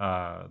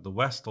the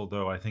West,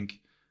 although I think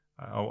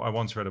I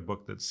once read a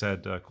book that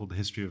said called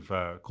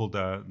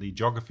The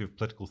Geography of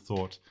Political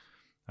Thought,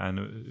 and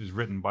it was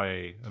written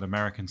by an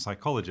American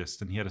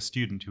psychologist, and he had a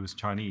student who was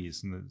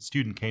Chinese, and the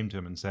student came to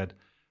him and said,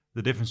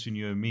 the difference between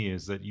you and me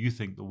is that you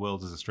think the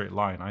world is a straight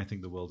line, I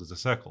think the world is a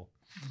circle.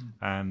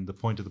 And the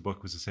point of the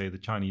book was to say the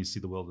Chinese see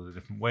the world in a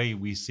different way.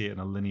 We see it in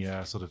a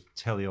linear, sort of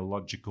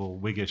teleological,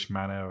 Whiggish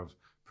manner of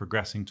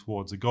progressing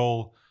towards a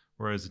goal,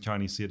 whereas the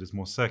Chinese see it as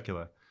more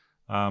circular.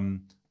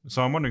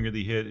 So I'm wondering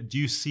really here, do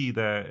you see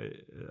there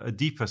a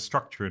deeper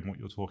structure in what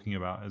you're talking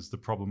about as the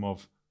problem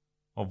of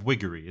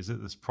wiggery? Is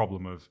it this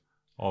problem of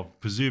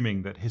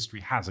presuming that history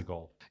has a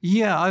goal?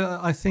 Yeah,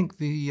 I think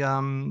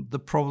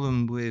the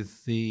problem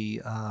with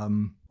the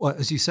well,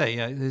 as you say,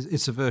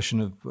 it's a version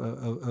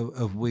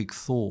of Whig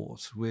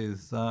thought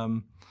with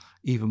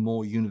even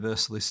more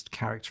universalist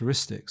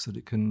characteristics, that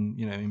it can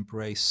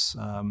embrace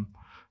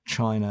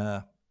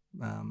China,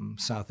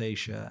 South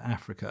Asia,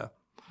 Africa.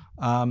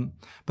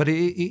 But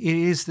it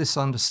is this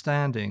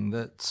understanding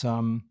that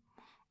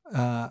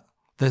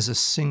there's a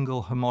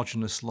single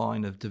homogeneous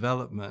line of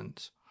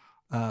development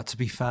to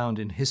be found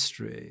in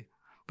history,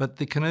 but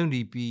they can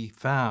only be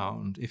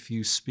found if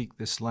you speak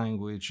this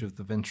language of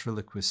the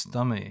ventriloquist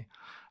dummy.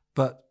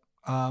 But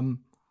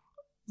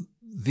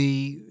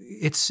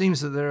it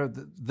seems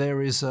that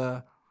there is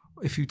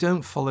if you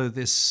don't follow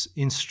this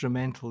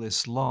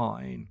instrumentalist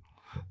line,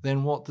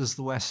 then what does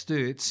the West do?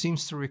 It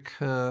seems to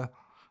recur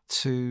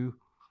to,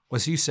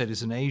 as you said,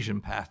 is an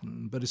Asian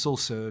pattern, but it's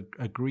also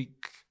a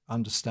Greek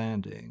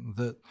understanding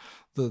that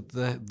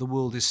the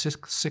world is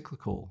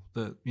cyclical,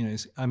 that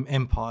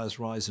empires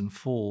rise and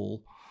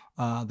fall.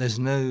 There's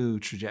no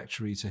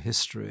trajectory to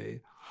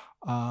history.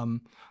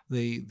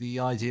 The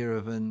idea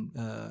of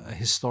a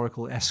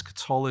historical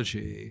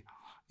eschatology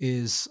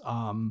is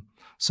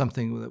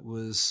something that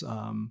was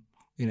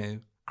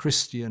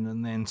Christian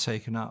and then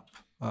taken up.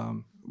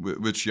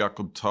 Which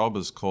Jakob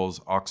Taubes calls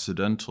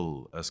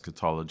Occidental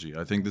eschatology.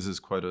 I think this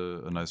is quite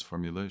a nice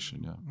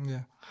formulation.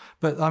 Yeah.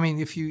 But I mean,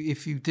 if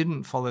you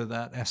didn't follow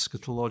that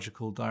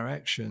eschatological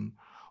direction,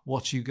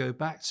 what do you go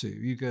back to?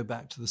 You go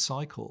back to the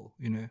cycle,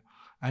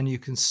 and you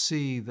can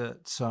see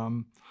that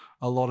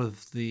a lot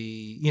of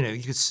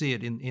you could see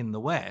it in the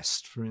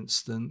West, for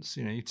instance.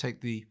 You take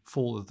the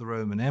fall of the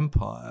Roman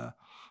Empire.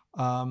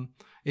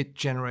 It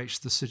generates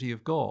the city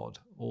of God,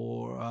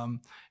 or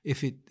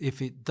if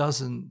it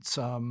doesn't,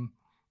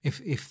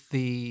 if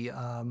the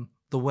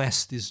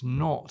West is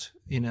not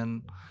in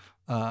an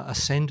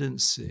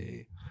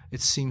ascendancy,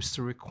 it seems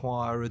to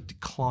require a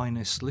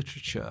declinist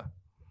literature.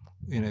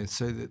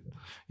 So that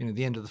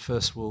the end of the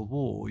First World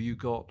War, you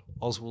got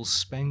Oswald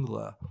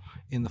Spengler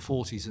in the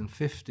 40s and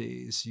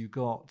 50s. You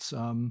got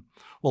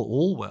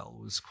Orwell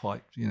was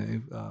quite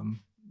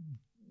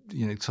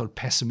sort of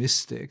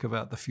pessimistic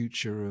about the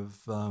future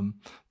of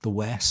the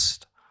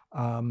West.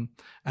 And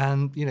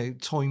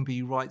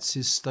Toynbee writes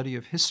his study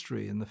of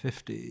history in the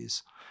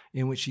 50s,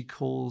 in which he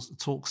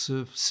talks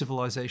of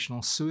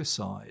civilizational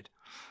suicide.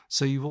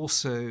 So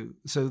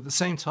at the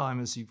same time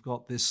as you've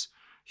got this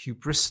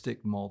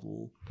hubristic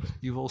model,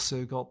 you've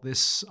also got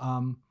this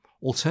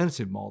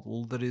alternative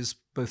model that is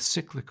both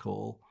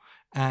cyclical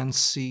and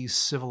sees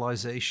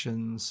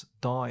civilizations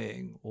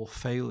dying or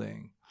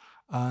failing.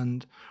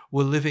 And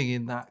we're living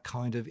in that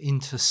kind of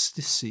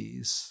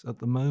interstices at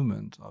the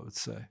moment, I would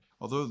say.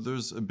 Although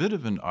there's a bit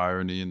of an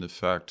irony in the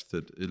fact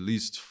that, at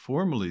least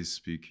formally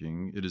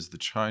speaking, it is the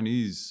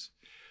Chinese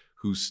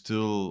who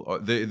still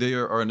they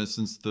are in a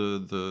sense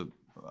the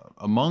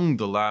among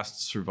the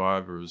last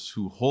survivors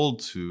who hold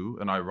to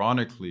an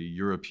ironically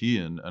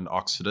European and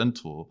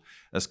Occidental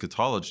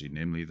eschatology,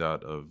 namely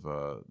that of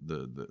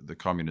the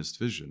communist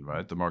vision,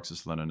 right? The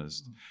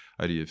Marxist-Leninist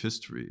idea of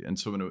history. And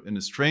so in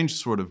a strange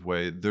sort of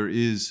way, there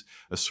is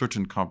a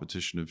certain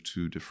competition of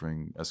two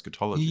differing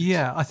eschatologies.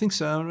 Yeah, I think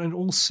so. And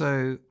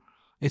also,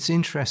 it's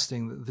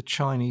interesting that the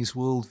Chinese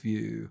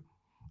worldview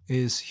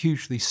is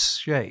hugely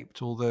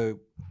shaped, although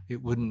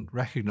it wouldn't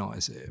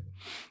recognize it,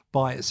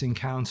 by its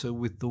encounter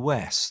with the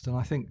West. And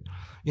I think,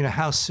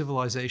 how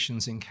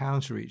civilizations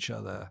encounter each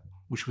other,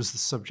 which was the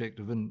subject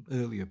of an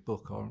earlier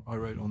book I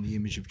wrote on the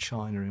image of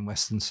China in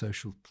Western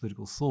social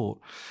political thought,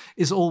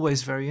 is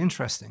always very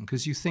interesting,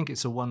 because you think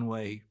it's a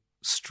one-way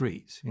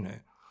street,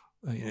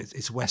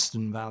 it's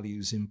Western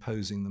values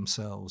imposing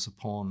themselves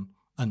upon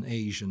an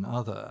Asian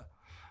other.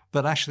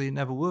 But actually, it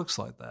never works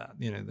like that.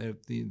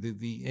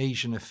 The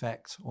Asian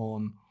effect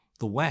on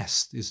the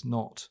West is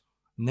not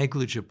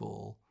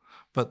negligible,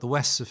 but the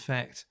West's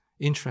effect,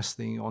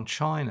 interestingly, on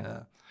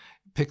China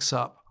picks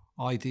up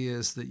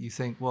ideas that you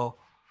think, well,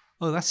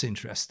 oh, that's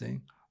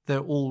interesting. They're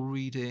all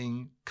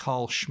reading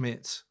Carl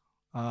Schmitt,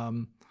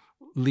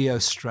 Leo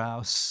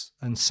Strauss,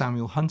 and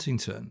Samuel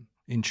Huntington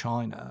in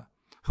China,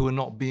 who are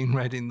not being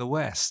read in the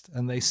West,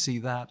 and they see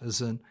that as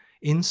an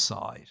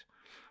insight.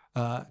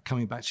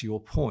 Coming back to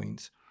your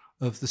point,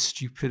 of the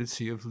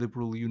stupidity of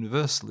liberal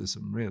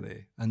universalism,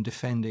 really, and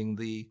defending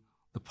the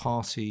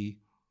party,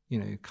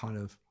 kind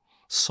of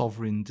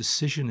sovereign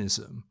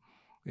decisionism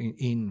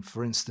in,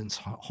 for instance,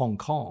 Hong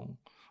Kong,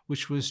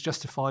 which was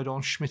justified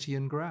on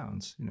Schmittian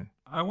grounds.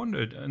 I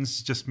wondered, and this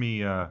is just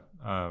me, I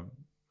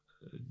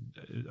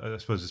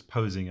suppose, just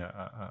posing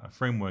a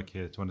framework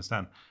here to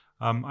understand.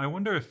 I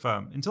wonder if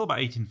until about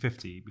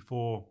 1850,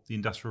 before the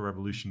Industrial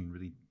Revolution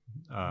really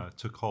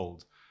took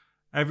hold,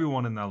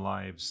 everyone in their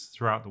lives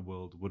throughout the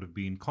world would have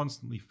been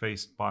constantly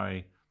faced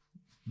by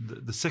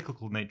the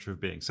cyclical nature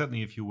of being.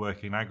 Certainly, if you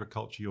work in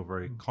agriculture, you're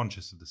very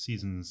conscious of the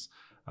seasons.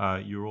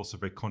 You're also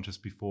very conscious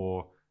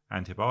before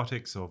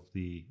antibiotics of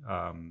the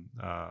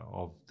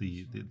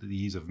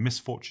ease of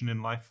misfortune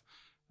in life,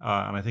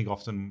 and I think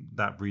often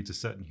that breeds a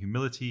certain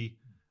humility.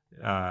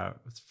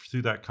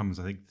 Through that comes,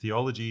 I think,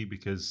 theology,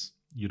 because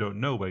you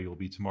don't know where you'll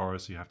be tomorrow,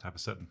 so you have to have a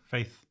certain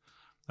faith.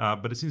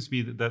 But it seems to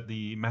me that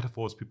the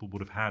metaphors people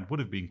would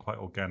have been quite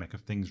organic,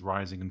 of things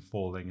rising and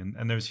falling,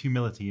 and there's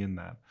humility in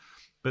that.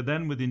 But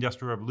then with the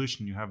Industrial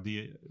Revolution, you have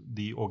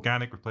the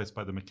organic replaced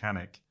by the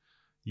mechanic,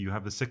 you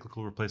have the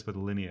cyclical replaced by the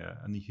linear,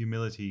 and the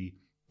humility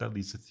that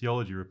leads to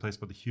theology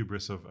replaced by the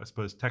hubris of, I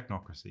suppose,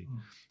 technocracy.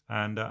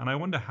 And I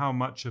wonder how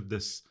much of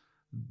this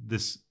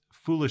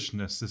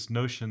foolishness, this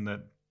notion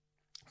that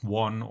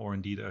one, or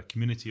indeed a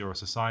community or a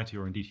society,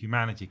 or indeed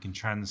humanity, can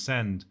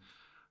transcend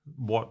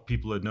what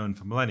people had known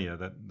for millennia,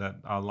 that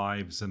our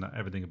lives and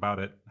everything about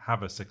it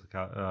have a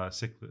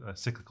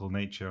cyclical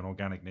nature, an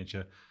organic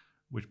nature,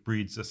 which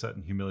breeds a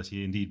certain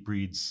humility, indeed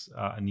breeds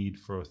a need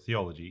for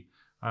theology.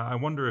 I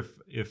wonder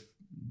if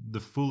the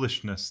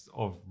foolishness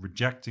of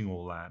rejecting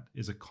all that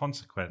is a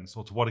consequence,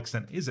 or to what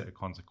extent is it a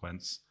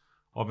consequence,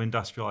 of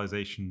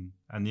industrialization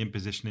and the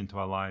imposition into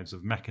our lives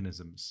of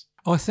mechanisms?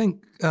 I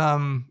think,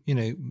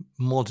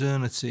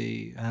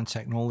 modernity and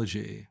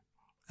technology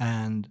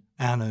and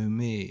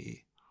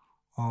anomie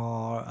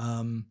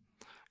are,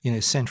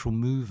 central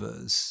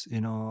movers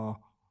in our,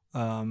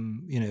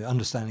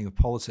 understanding of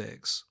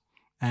politics,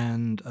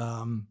 and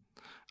our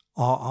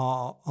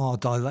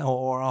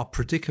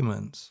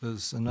predicament,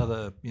 as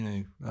another,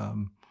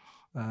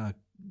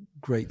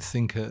 great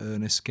thinker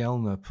Ernest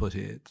Gellner put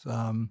it.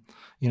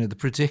 The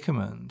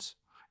predicament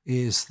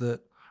is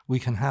that we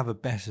can have a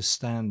better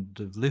standard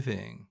of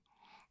living,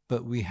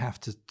 but we have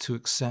to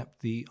accept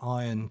the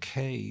iron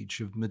cage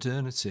of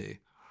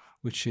modernity,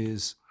 which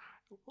is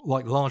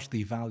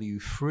largely value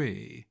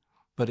free,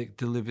 but it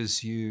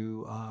delivers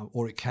you,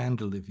 or it can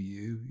deliver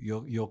you,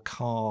 your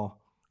car,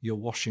 your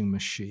washing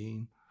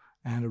machine,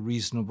 and a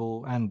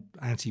reasonable, and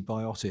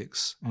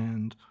antibiotics,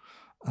 and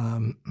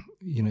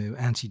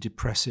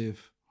antidepressive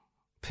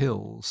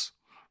pills,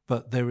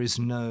 but there is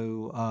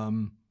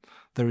no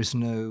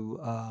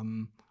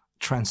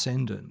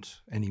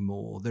transcendent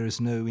anymore. There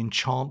is no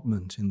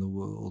enchantment in the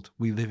world.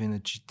 We live in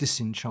a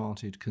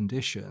disenchanted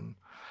condition,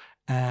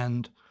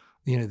 and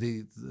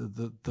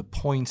the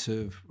point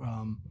of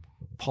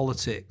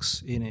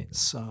politics in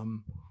its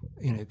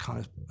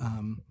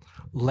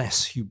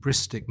less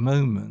hubristic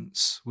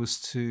moments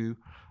was to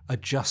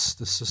adjust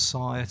the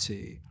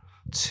society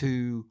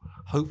to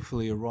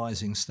hopefully a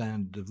rising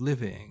standard of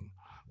living,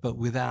 but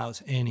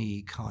without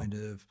any kind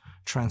of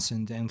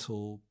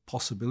transcendental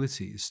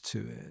possibilities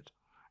to it,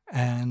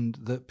 and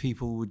that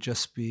people would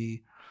just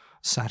be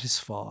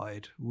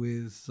satisfied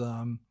with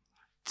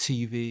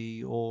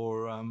TV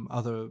or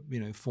other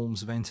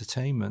forms of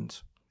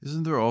entertainment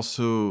Isn't there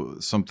also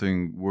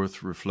something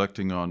worth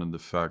reflecting on in the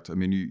fact, I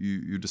mean,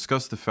 you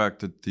discussed the fact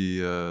that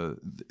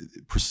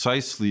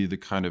precisely the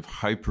kind of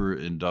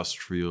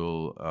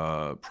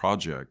hyper-industrial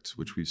project,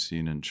 which we've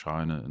seen in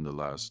China in the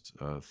last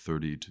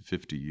 30 to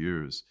 50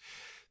 years,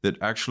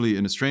 that actually,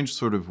 in a strange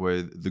sort of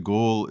way, the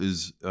goal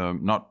is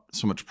not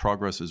so much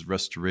progress as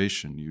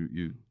restoration.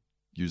 You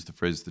use the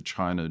phrase the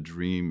China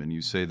dream, and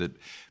you say that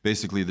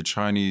basically the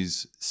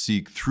Chinese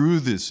seek through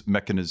this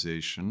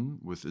mechanization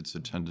with its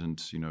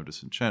attendant,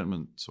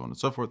 disenchantment, so on and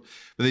so forth,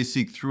 but they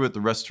seek through it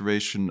the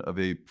restoration of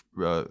you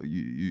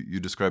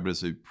describe it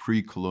as a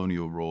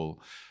pre-colonial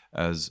role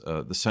as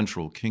the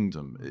central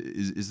kingdom.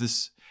 Is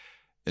this,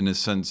 in a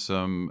sense,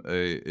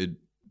 a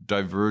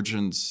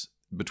divergence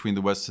between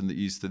the West and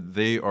the East, that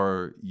they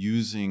are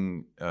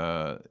using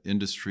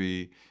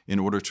industry in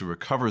order to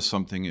recover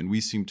something, and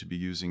we seem to be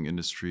using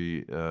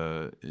industry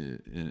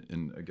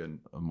in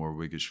again, a more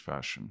Whiggish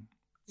fashion?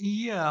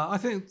 Yeah, I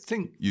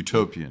think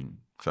utopian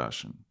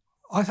fashion.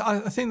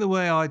 I think the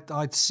way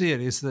I'd see it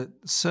is that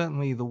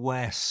certainly the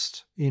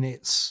West, in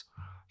its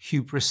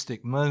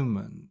hubristic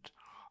moment,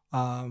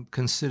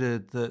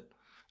 considered that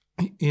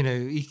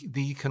the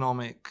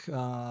economic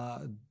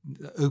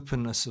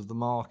openness of the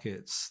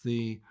markets,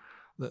 the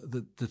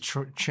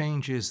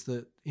changes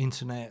that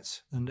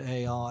internet and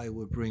AI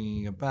were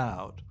bringing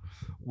about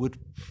would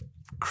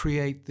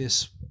create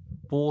this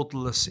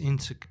borderless,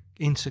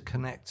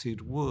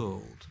 interconnected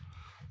world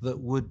that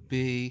would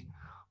be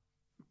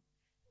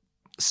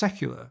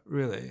secular,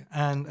 really.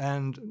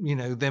 And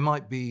there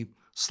might be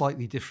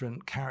slightly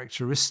different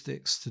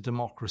characteristics to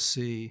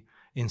democracy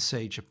in,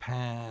 say,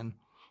 Japan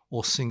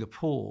or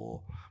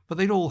Singapore, but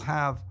they'd all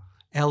have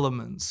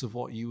elements of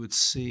what you would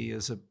see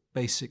as a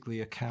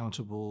basically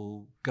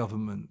accountable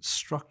government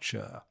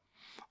structure,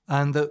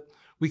 and that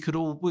we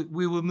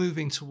were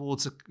moving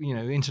towards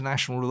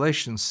international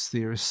relations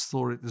theorists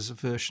thought it as a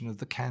version of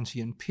the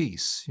Kantian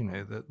peace,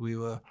 that we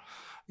were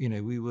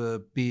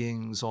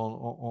beings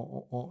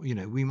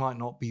on we might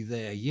not be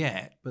there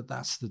yet, but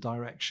that's the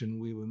direction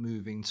we were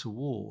moving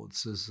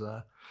towards as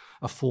a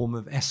form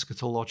of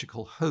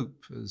eschatological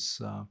hope,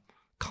 as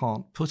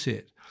Kant put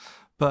it.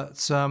 But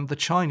the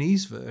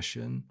Chinese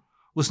version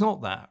was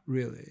not that,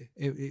 really.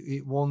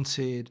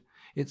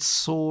 It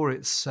saw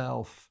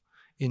itself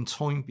in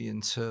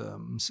Toynbeean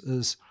terms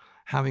as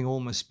having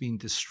almost been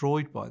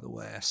destroyed by the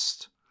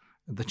West,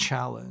 the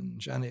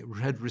challenge, and it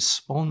had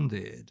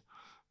responded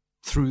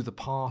through the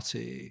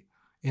party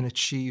in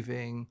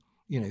achieving,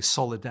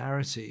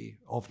 solidarity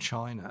of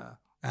China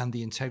and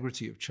the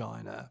integrity of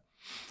China,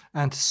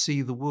 and to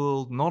see the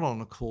world not on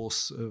a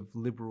course of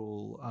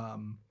liberal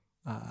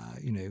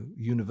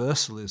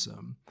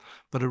universalism,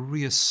 but a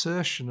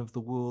reassertion of the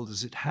world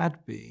as it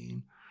had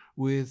been,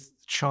 with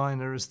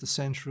China as the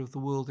center of the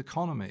world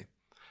economy.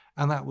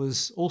 And that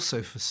was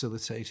also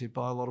facilitated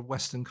by a lot of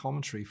Western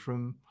commentary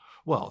from,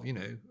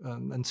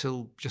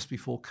 until just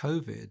before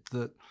COVID,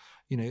 that,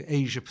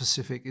 Asia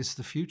Pacific is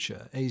the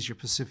future. Asia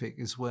Pacific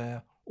is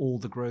where all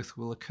the growth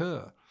will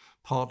occur.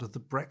 Part of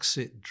the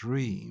Brexit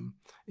dream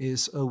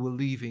is, we're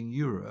leaving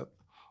Europe,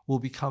 will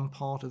become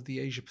part of the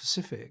Asia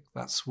Pacific.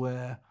 That's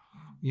where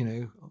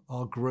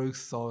our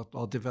growth,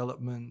 our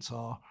development,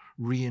 our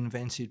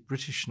reinvented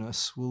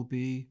Britishness will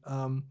be,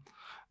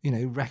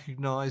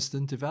 recognized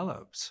and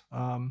developed.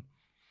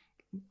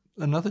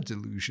 Another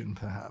delusion,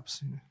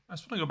 perhaps. I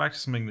just want to go back to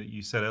something that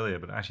you said earlier,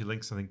 but it actually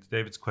links, I think, to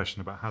David's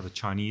question about how the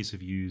Chinese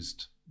have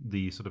used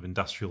the sort of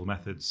industrial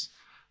methods,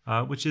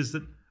 which is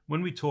that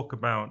when you talked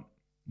about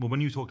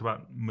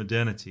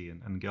modernity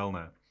and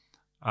Gellner,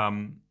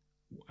 and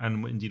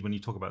indeed, when you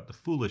talk about the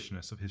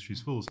foolishness of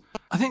history's fools,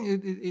 I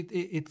think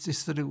it's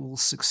just that it will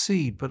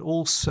succeed, but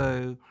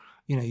also,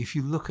 if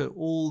you look at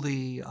all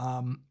the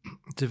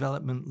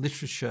development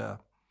literature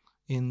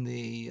in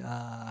the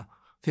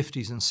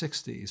 50s and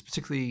 60s,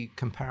 particularly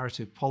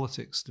comparative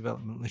politics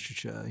development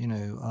literature,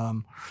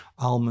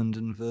 Almond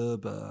and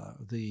Verber,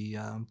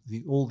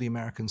 all the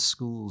American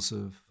schools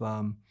of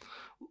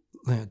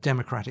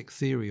democratic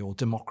theory or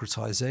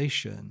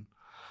democratization,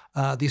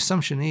 the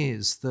assumption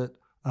is that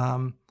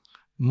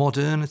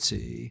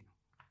modernity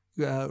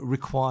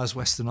requires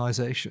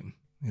westernization.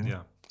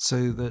 Yeah.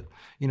 So that,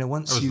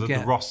 once you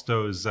get... the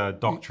Rostow's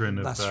doctrine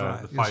of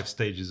right, the 5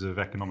 stages of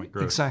economic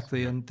growth.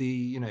 Exactly. Yeah. And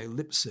the,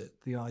 Lipset,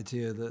 the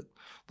idea that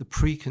the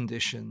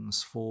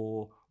preconditions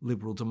for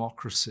liberal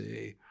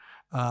democracy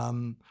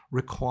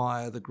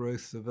require the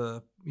growth of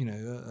a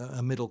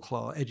middle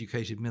class,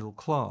 educated middle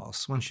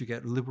class. Once you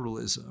get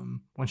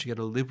liberalism, once you get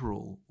a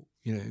liberal,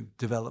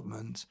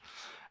 development,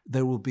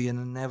 there will be an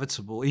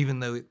inevitable, even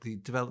though the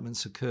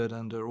developments occurred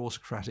under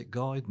autocratic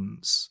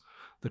guidance,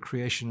 the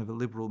creation of a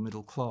liberal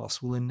middle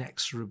class will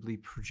inexorably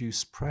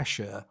produce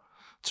pressure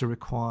to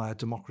require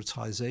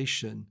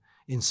democratization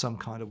in some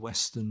kind of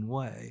Western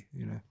way,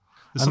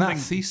 And that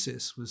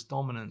thesis was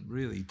dominant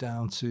really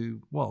down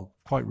to,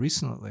 quite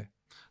recently.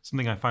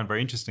 Something I find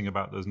very interesting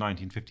about those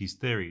 1950s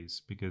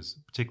theories, because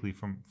particularly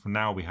from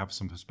now we have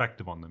some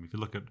perspective on them. If you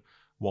look at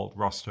Walt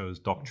Rostow's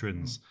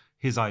doctrines,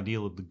 his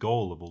ideal of the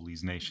goal of all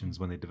these nations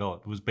when they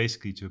developed was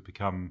basically to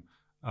become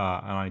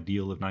an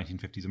ideal of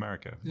 1950s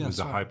America. It was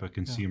a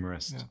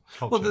hyper-consumerist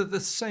culture. Well, the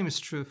same is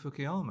true of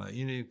Fukuyama.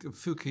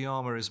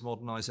 Fukuyama is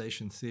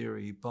modernization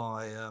theory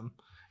by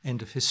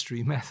end of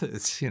history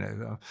methods,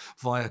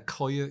 via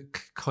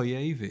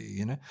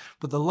Koyevi,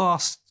 But the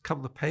last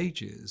couple of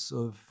pages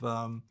of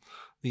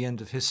the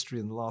end of history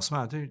and the last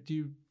man, do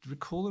you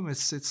recall them?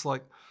 It's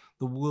like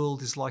the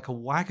world is like a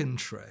wagon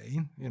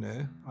train,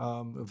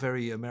 a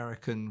very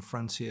American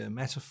frontier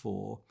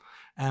metaphor,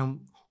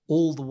 and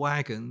all the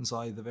wagons,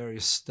 i.e. the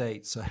various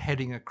states, are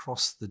heading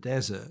across the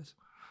desert.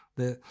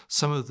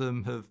 Some of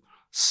them have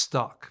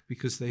stuck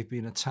because they've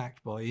been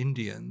attacked by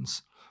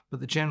Indians, but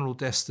the general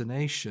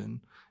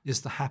destination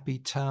is the happy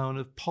town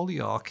of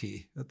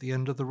Polyarchy at the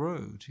end of the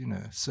road.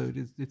 So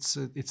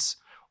it's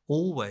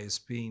always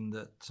been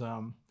that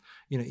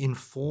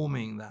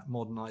informing that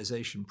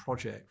modernization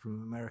project from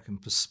an American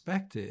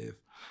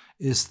perspective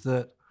is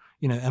that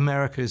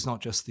America is not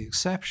just the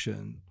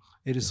exception.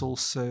 It is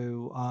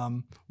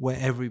also where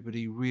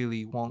everybody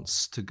really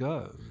wants to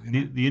go.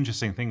 The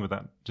interesting thing with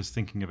that, just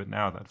thinking of it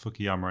now, that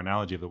Fukuyama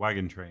analogy of the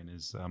wagon train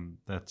is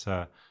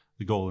that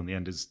the goal in the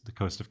end is the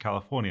coast of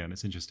California. And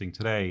it's interesting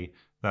today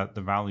that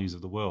the values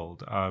of the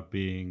world are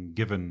being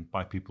given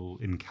by people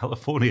in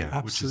California,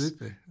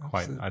 Absolutely. which is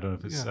quite, I don't know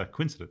if it's a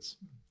coincidence.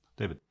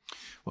 David?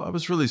 Well, I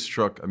was really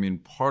struck. I mean,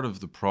 part of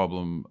the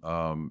problem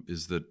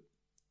is that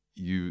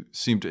you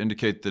seem to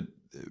indicate that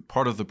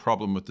part of the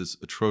problem with this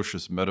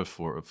atrocious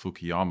metaphor of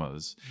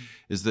Fukuyama's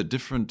is that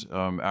different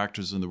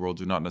actors in the world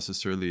do not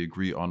necessarily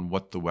agree on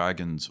what the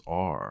wagons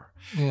are.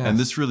 Yes. And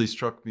this really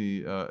struck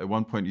me. At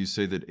one point you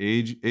say that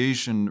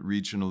Asian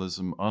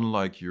regionalism,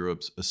 unlike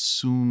Europe's,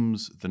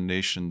 assumes the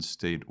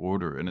nation-state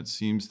order. And it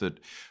seems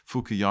that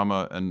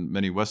Fukuyama and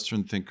many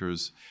Western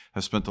thinkers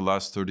have spent the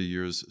last 30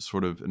 years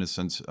sort of, in a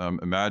sense,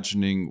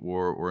 imagining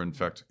or in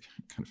fact,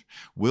 kind of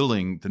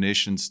willing the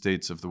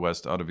nation-states of the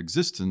West out of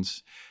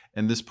existence.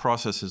 And this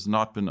process has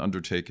not been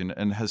undertaken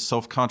and has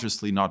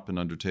self-consciously not been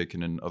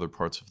undertaken in other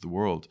parts of the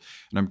world.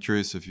 And I'm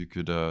curious if you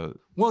could...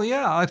 Well,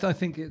 yeah, I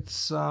think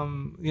it's,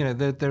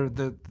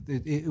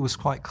 it was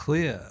quite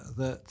clear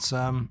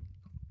that,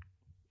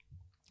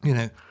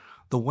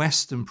 the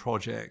Western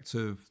project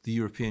of the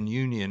European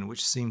Union,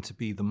 which seemed to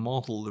be the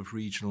model of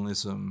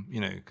regionalism,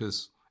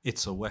 because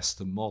it's a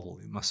Western model,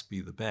 it must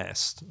be the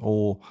best,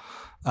 or,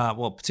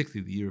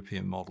 particularly the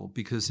European model,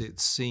 because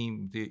it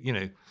seemed,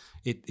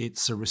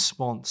 it's a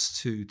response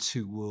to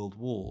two world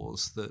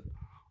wars that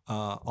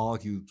are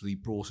arguably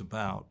brought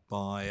about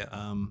by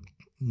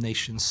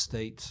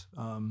nation-state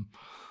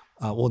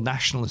or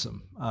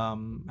nationalism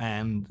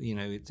and,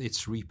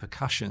 its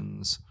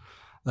repercussions,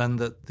 then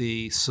that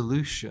the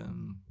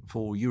solution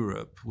for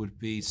Europe would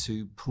be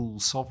to pool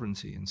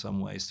sovereignty in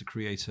some ways, to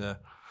create a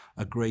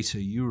greater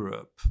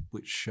Europe,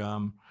 which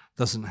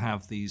doesn't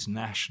have these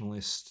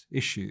nationalist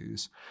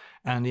issues,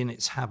 and in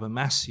its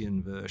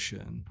Habermasian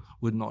version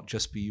would not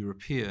just be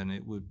European,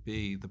 it would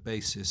be the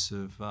basis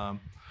of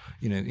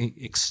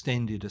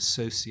extended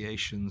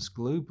associations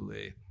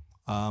globally.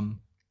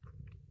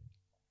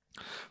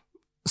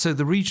 So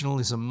the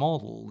regionalism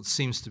model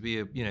seems to be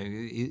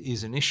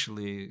is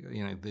initially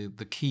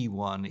the key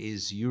one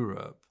is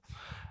Europe.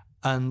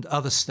 And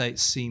other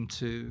states seem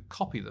to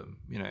copy them.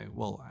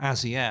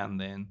 ASEAN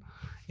then,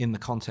 in the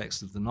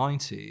context of the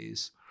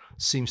 90s,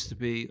 seems to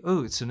be,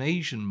 it's an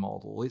Asian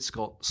model. It's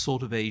got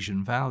sort of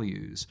Asian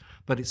values,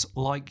 but it's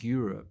like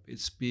Europe.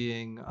 It's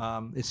being,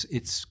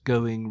 it's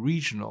going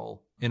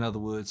regional. In other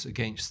words,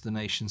 against the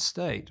nation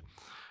state.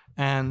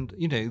 And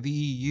the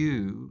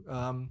EU.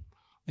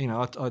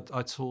 I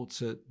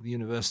taught at the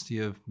University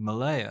of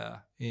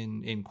Malaya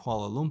in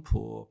Kuala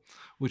Lumpur,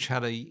 which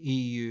had a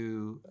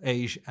EU-ASEAN,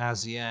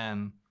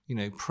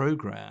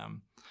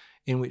 program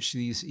in which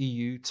these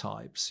EU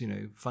types,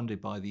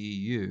 funded by the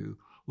EU,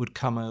 would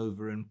come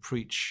over and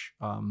preach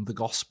the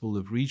gospel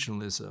of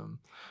regionalism,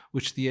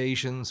 which the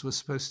Asians were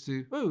supposed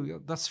to,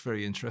 that's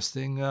very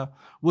interesting.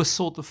 We're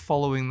sort of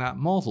following that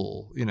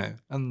model,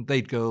 and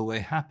they'd go away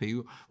happy.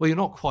 Well, you're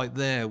not quite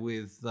there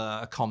with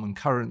a common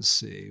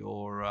currency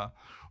or...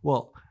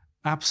 Well,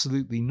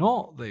 absolutely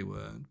not, they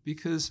weren't,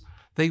 because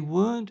they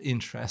weren't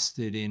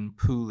interested in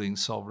pooling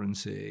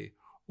sovereignty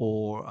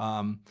or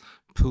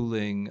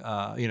pooling,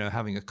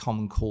 having a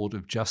common court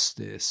of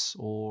justice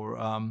or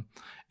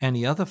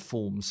any other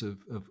forms of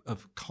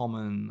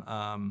common,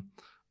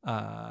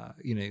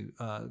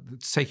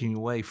 taking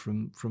away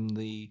from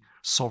the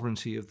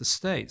sovereignty of the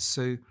states.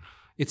 So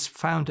its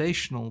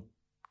foundational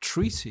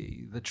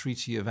treaty, the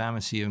Treaty of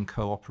Amity and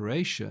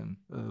Cooperation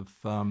of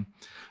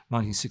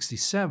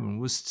 1967,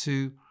 was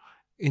to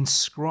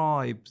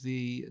inscribe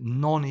the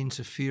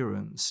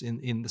non-interference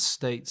in the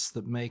states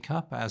that make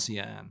up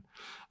ASEAN.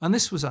 And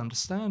this was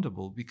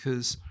understandable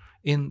because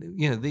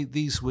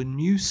these were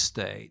new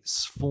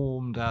states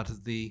formed out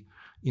of the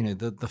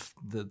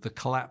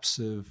collapse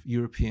of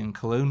European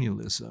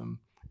colonialism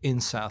in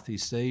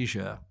Southeast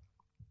Asia.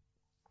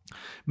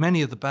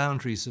 Many of the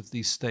boundaries of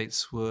these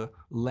states were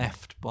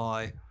left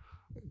by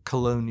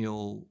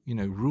colonial,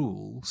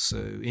 rule. So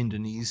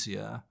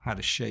Indonesia had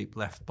a shape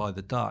left by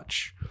the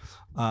Dutch.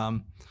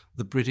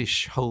 The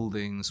British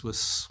holdings were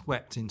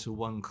swept into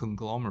one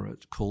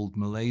conglomerate called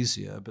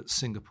Malaysia, but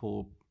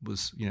Singapore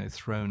was,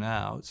 thrown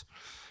out.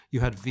 You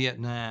had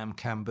Vietnam,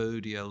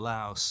 Cambodia,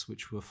 Laos,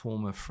 which were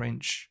former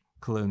French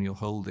colonial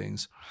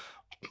holdings.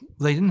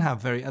 They didn't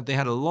have they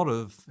had a lot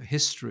of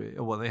history,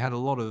 well, they had a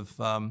lot of,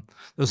 there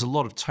was a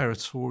lot of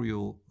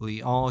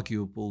territorially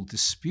arguable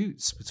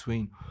disputes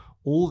between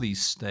all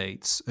these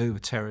states over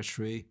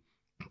territory,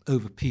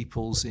 over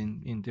peoples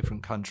in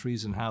different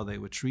countries and how they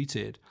were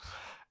treated.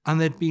 And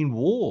there'd been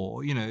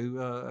war,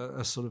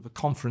 a sort of a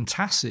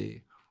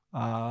confrontasi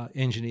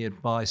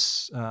engineered by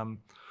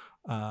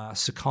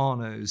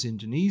Sukarno's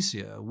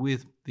Indonesia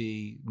with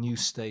the new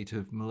state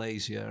of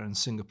Malaysia and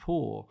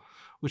Singapore,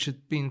 which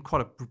had been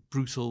quite a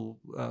brutal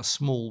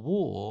small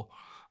war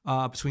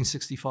between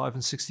 65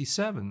 and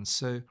 67.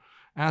 So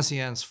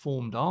ASEAN's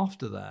formed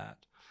after that.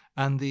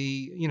 And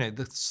the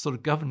sort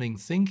of governing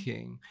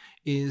thinking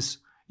is,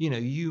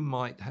 you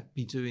might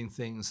be doing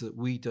things that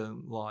we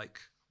don't like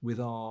with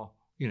our,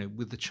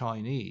 with the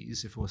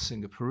Chinese if we're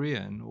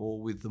Singaporean, or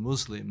with the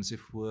Muslims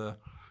if we're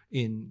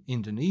in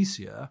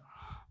Indonesia,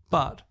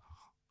 but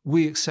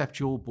we accept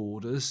your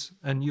borders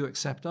and you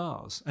accept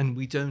ours, and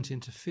we don't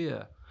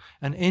interfere.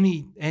 And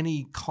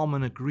any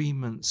common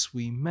agreements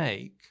we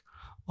make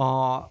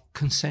are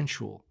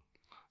consensual.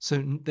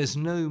 So there's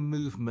no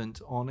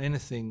movement on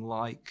anything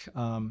like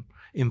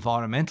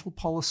environmental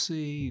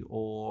policy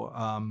or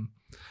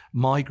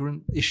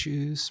migrant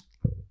issues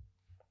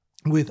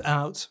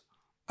without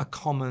a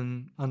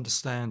common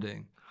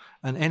understanding.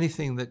 And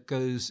anything that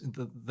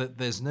that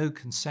there's no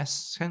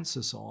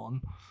consensus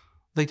on,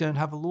 they don't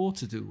have a law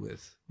to do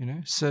with.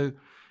 So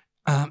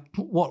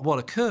what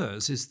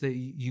occurs is that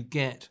you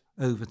get,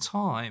 over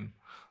time,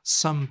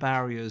 some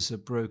barriers are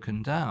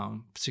broken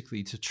down,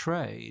 particularly to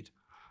trade,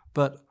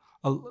 but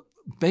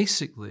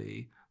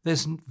basically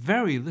there's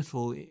very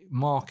little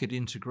market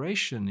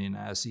integration in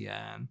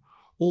ASEAN.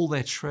 All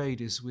their trade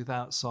is with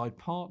outside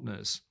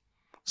partners.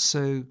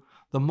 So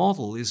the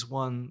model is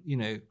one,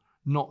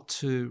 not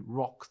to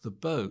rock the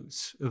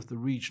boat of the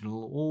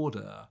regional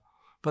order,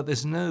 but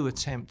there's no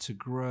attempt to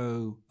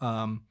grow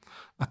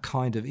a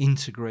kind of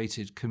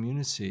integrated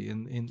community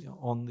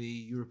on the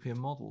European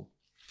model.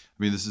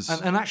 I mean, this is...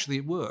 And actually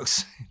it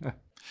works.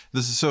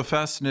 This is so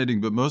fascinating,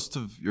 but most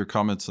of your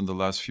comments in the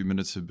last few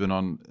minutes have been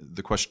on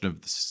the question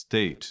of the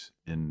state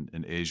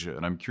in Asia.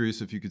 And I'm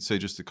curious if you could say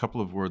just a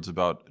couple of words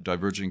about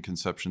diverging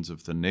conceptions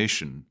of the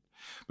nation.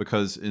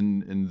 Because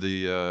in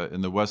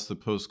the West, the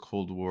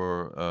post-Cold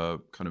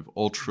War kind of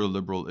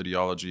ultra-liberal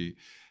ideology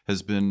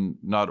has been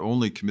not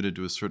only committed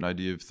to a certain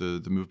idea of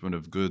the movement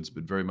of goods,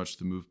 but very much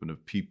the movement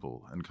of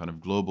people and kind of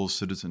global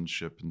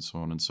citizenship and so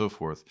on and so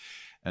forth.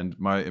 And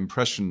my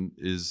impression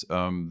is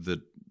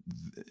that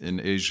in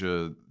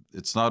Asia,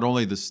 it's not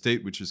only the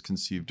state which is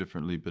conceived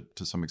differently, but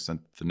to some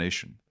extent the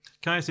nation.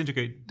 Can I just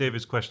integrate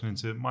David's question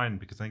into mine,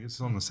 because I think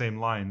it's on the same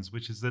lines,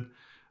 which is that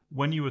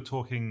when you were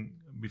talking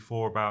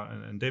before about,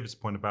 and David's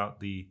point about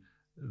the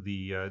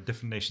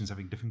different nations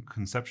having different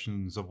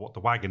conceptions of what the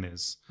wagon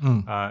is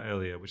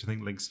earlier, which I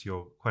think links to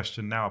your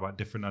question now about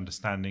different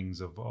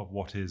understandings of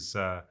what is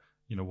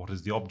what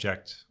is the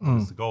object, what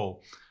is the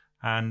goal,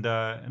 and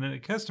it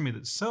occurs to me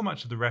that so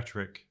much of the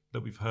rhetoric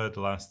that we've heard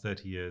the last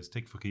 30 years,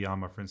 take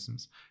Fukuyama for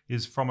instance,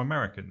 is from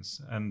Americans,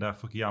 and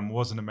Fukuyama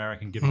was an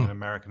American giving an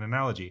American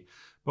analogy.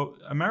 But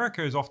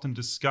America is often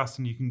discussed,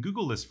 and you can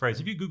Google this phrase.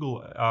 If you Google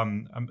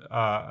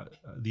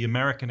the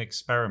American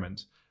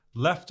experiment,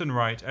 left and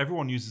right,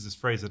 everyone uses this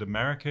phrase that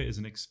America is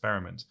an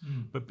experiment.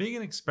 But being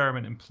an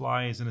experiment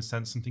implies, in a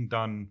sense, something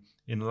done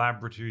in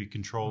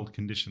laboratory-controlled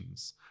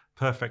conditions,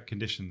 perfect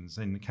conditions,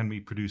 and can we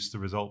produce the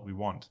result we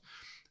want?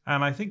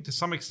 And I think to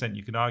some extent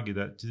you could argue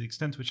that to the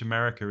extent to which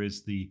America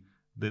is the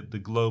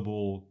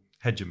global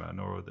hegemon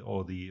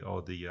or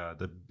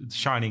the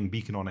shining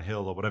beacon on a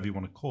hill or whatever you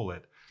want to call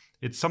it,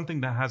 it's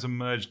something that has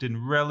emerged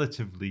in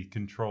relatively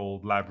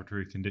controlled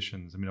laboratory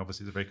conditions. I mean,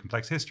 obviously, it's a very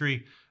complex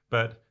history,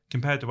 but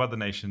compared to other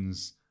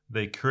nations,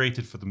 they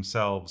created for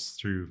themselves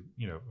through,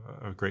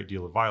 a great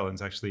deal of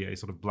violence, actually a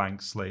sort of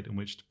blank slate in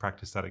which to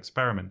practice that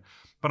experiment.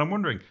 But I'm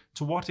wondering,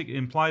 to what it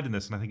implied in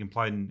this, and I think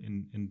implied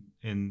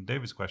in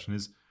David's question,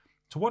 is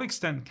to what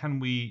extent can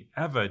we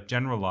ever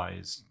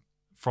generalize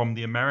from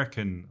the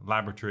American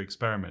laboratory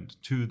experiment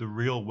to the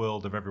real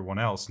world of everyone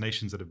else,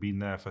 nations that have been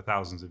there for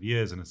thousands of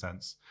years, in a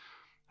sense?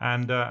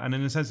 And in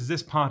a sense, is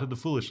this part of the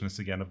foolishness,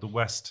 again, of the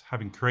West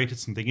having created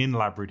something in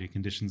laboratory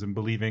conditions and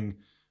believing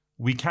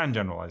we can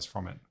generalize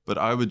from it? But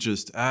I would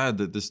just add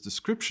that this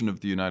description of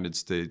the United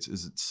States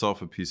is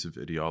itself a piece of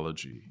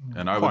ideology.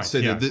 And I would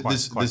say that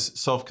this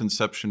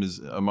self-conception is,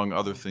 among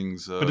other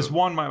things... but it's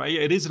one,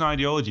 it is an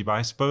ideology, but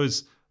I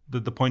suppose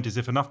the point is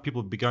if enough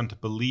people have begun to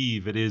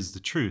believe it is the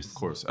truth, of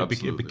course,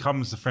 absolutely, it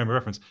becomes the frame of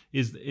reference.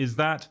 Is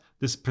that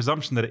this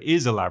presumption that it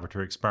is a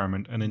laboratory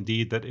experiment, and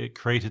indeed that it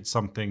created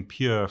something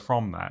pure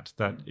from that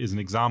is an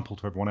example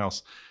to everyone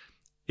else?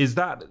 Is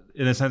that,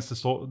 in a sense,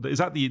 is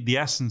that the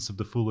essence of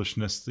the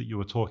foolishness that you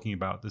were talking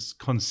about? This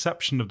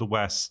conception of the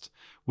West,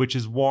 which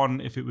is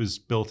one, if it was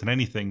built in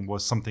anything,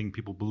 was something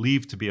people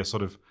believed to be a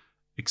sort of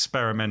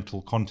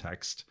experimental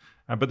context.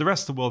 But the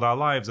rest of the world, our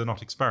lives are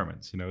not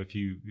experiments. If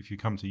you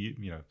come to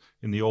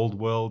in the old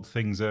world,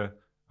 things are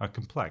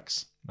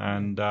complex,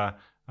 and I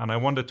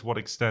wonder to what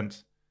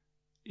extent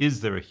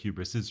is there a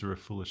hubris, is there a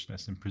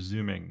foolishness in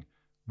presuming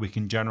we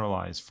can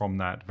generalize from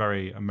that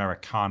very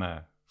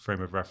Americana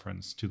frame of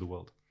reference to the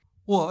world?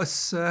 Well,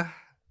 it's an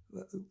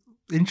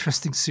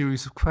interesting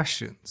series of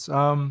questions.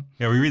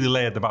 We really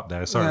layered them up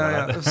there. Sorry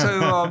about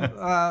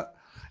that.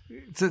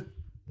 So,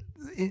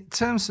 in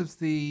terms of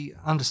the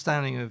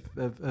understanding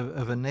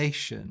of a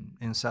nation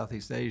in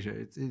Southeast Asia,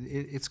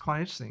 it's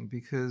quite interesting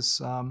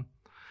because,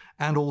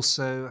 and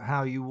also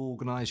how you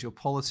organize your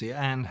polity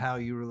and how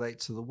you relate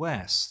to the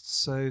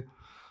West. So,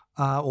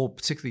 or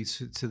particularly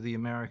to the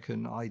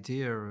American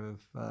idea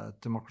of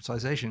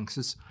democratization,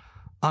 because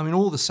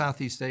all the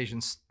Southeast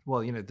Asians,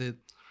 the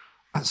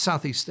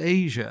Southeast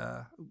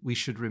Asia, we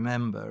should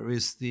remember,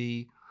 is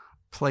the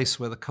place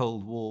where the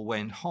Cold War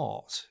went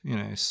hot.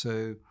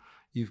 So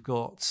you've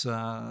got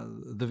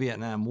the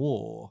Vietnam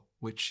War,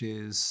 which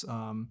is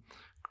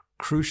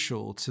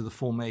crucial to the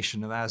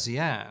formation of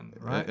ASEAN,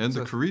 right? And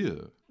the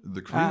Korean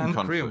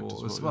conflict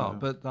War as well.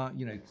 Yeah. But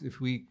if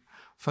we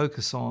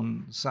focus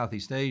on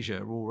Southeast Asia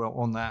or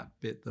on that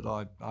bit that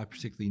I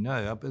particularly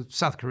know, but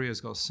South Korea's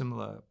got a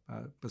similar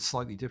but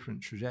slightly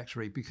different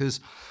trajectory,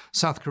 because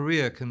South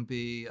Korea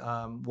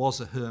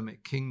was a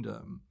hermit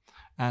kingdom,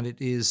 and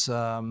it is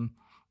a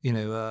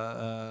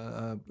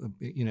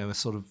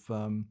sort of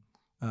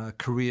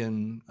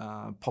Korean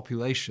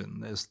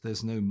population.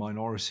 There's no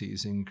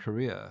minorities in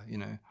Korea.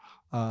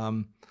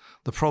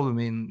 The problem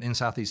in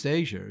Southeast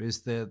Asia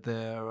is that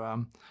they're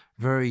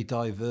very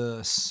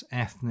diverse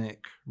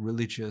ethnic,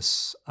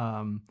 religious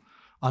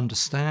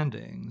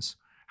understandings.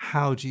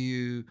 How do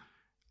you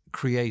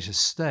create a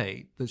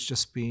state that's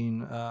just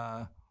been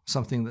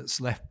something that's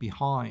left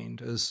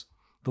behind as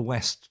the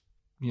West,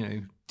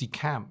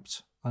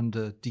 decamped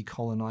under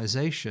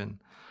decolonization?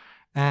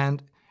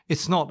 And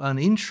it's not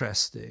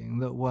uninteresting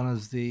that one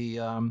of the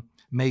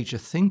major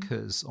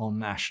thinkers on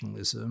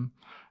nationalism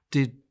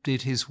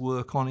did his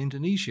work on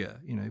Indonesia,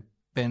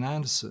 Ben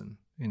Anderson,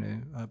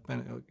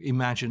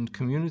 imagined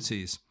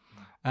communities.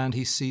 And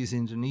he sees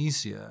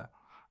Indonesia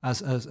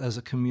as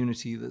a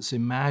community that's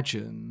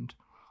imagined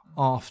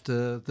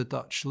after the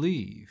Dutch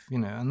leave,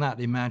 and that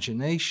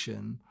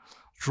imagination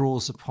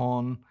draws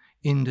upon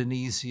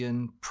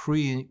Indonesian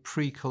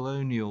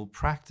pre-colonial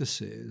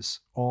practices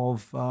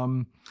of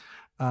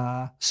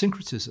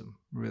syncretism,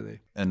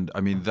 really. And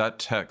that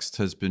text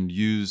has been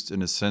used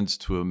in a sense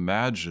to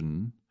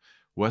imagine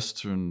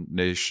Western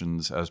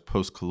nations as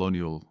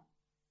post-colonial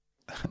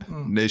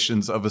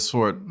nations of a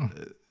sort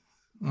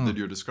that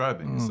you're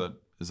describing. Is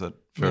that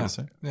fair to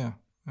say? Yeah.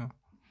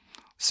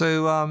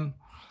 So,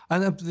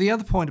 and the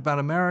other point about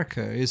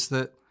America is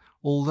that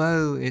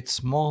although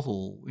its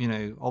model,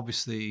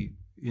 obviously,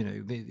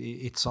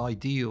 its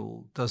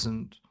ideal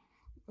doesn't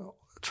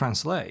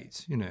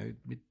translate,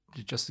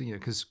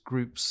 because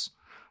groups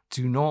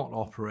do not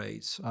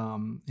operate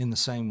in the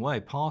same way.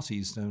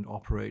 Parties don't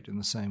operate in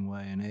the same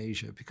way in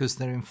Asia because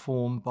they're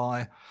informed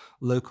by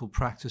local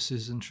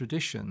practices and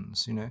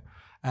traditions,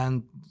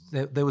 And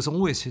there was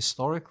always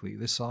historically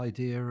this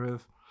idea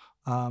of,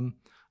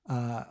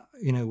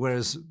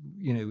 whereas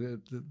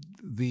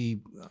the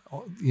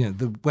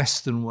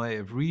Western way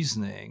of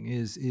reasoning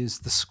is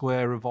the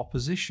square of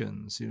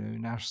oppositions,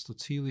 in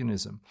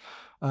Aristotelianism.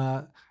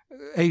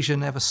 Asia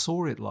never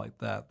saw it like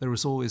that. There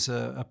was always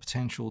a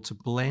potential to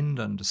blend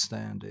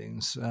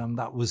understandings.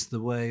 That was the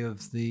way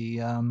of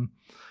the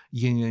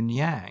yin and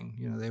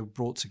yang. They were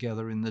brought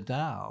together in the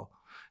Tao.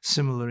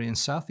 Similarly, in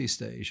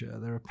Southeast Asia,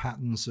 there are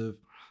patterns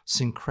of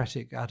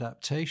syncretic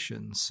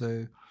adaptation.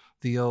 So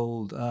the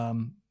old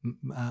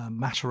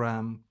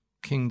Mataram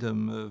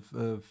kingdom of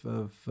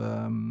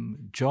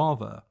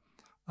Java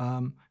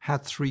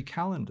had 3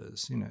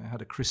 calendars. It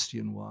had a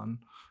Christian one,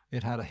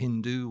 it had a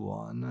Hindu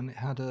one, and it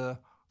had a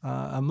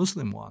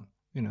Muslim one,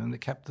 and they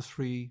kept the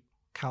 3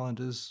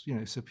 calendars,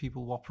 so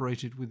people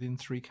operated within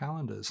 3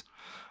 calendars.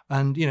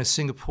 And,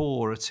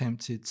 Singapore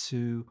attempted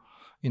to,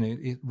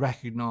 it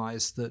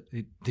recognized that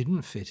it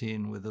didn't fit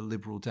in with a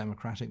liberal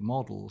democratic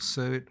model.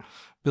 So it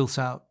built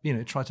out,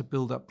 tried to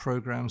build up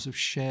programs of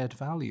shared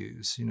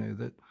values,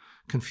 that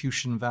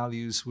Confucian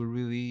values were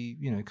really,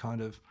 kind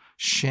of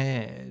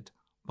shared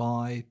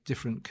by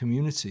different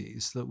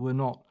communities that were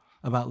not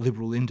about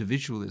liberal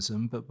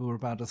individualism, but were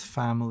about a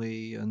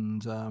family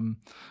and,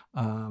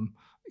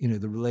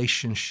 the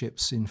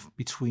relationships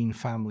between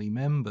family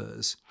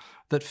members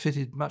that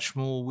fitted much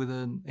more with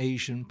an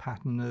Asian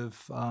pattern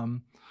of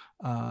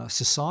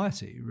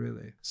society,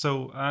 really.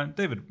 So,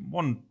 David,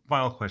 one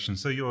final question.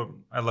 So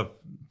I love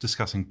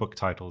discussing book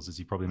titles, as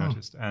you probably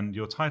noticed, and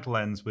your title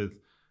ends with,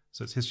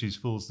 so it's History's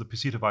Fools, The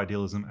Pursuit of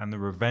Idealism and the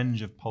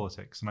Revenge of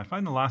Politics. And I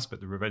find the last bit,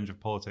 The Revenge of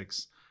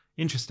Politics,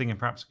 interesting, and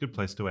perhaps a good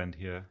place to end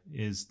here,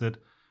 is that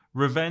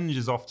revenge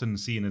is often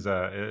seen as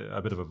a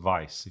bit of a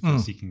vice if you're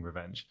seeking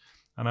revenge.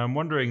 And I'm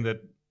wondering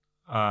that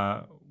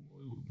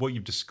what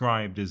you've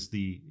described is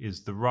the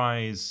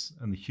rise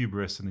and the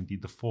hubris, and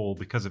indeed the fall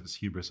because of its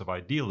hubris of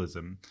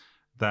idealism,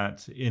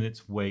 that in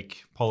its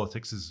wake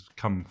politics has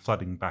come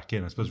flooding back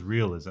in, I suppose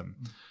realism.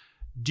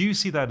 Do you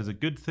see that as a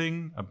good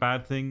thing, a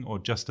bad thing, or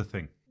just a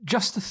thing?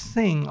 Just a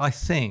thing, I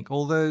think,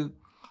 although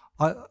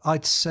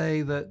I'd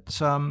say that,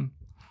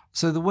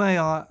 so the way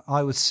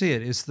I would see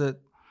it is that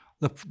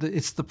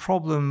it's the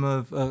problem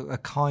of a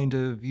kind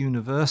of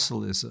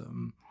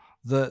universalism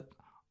that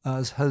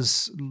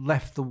has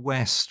left the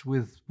West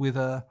with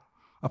a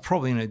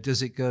problem.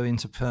 Does it go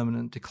into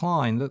permanent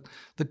decline? That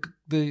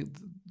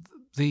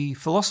the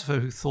philosopher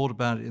who thought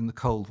about it in the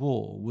Cold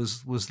War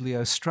was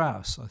Leo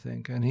Strauss, I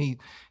think, and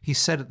he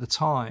said at the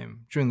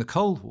time during the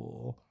Cold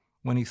War,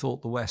 when he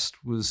thought the West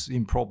was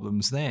in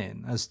problems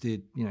then, as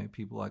did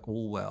people like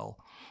Orwell,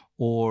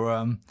 or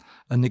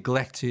a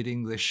neglected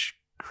English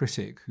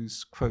critic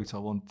whose quote I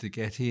wanted to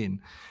get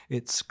in,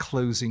 "It's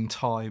closing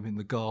time in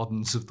the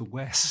gardens of the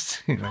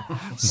West,"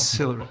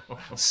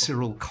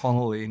 Cyril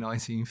Connolly,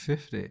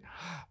 1950.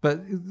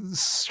 But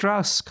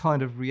Strauss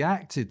kind of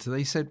reacted to that.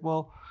 He said,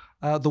 well,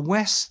 the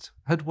West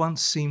had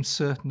once seemed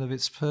certain of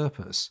its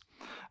purpose,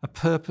 a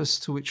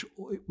purpose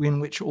in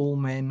which all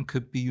men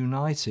could be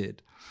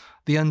united.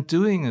 The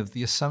undoing of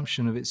the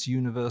assumption of its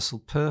universal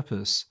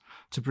purpose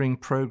to bring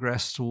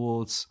progress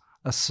towards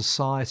a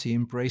society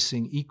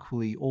embracing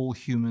equally all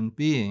human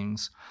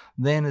beings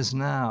then as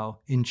now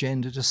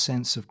engendered a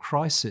sense of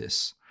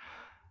crisis.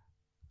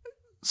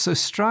 So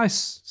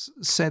Strauss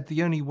said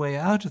the only way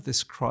out of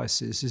this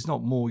crisis is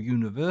not more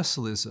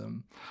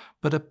universalism,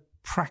 but a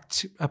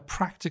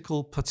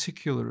practical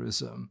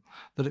particularism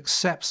that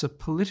accepts a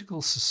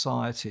political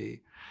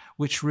society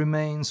which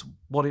remains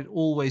what it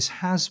always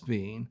has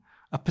been,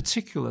 a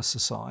particular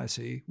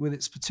society with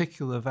its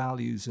particular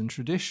values and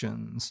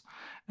traditions.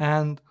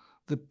 And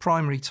the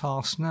primary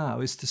task now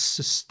is to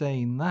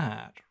sustain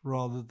that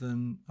rather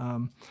than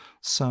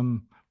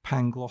some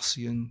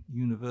Panglossian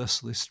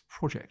universalist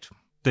project.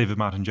 David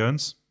Martin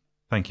Jones,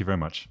 thank you very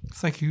much.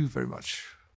 Thank you very much.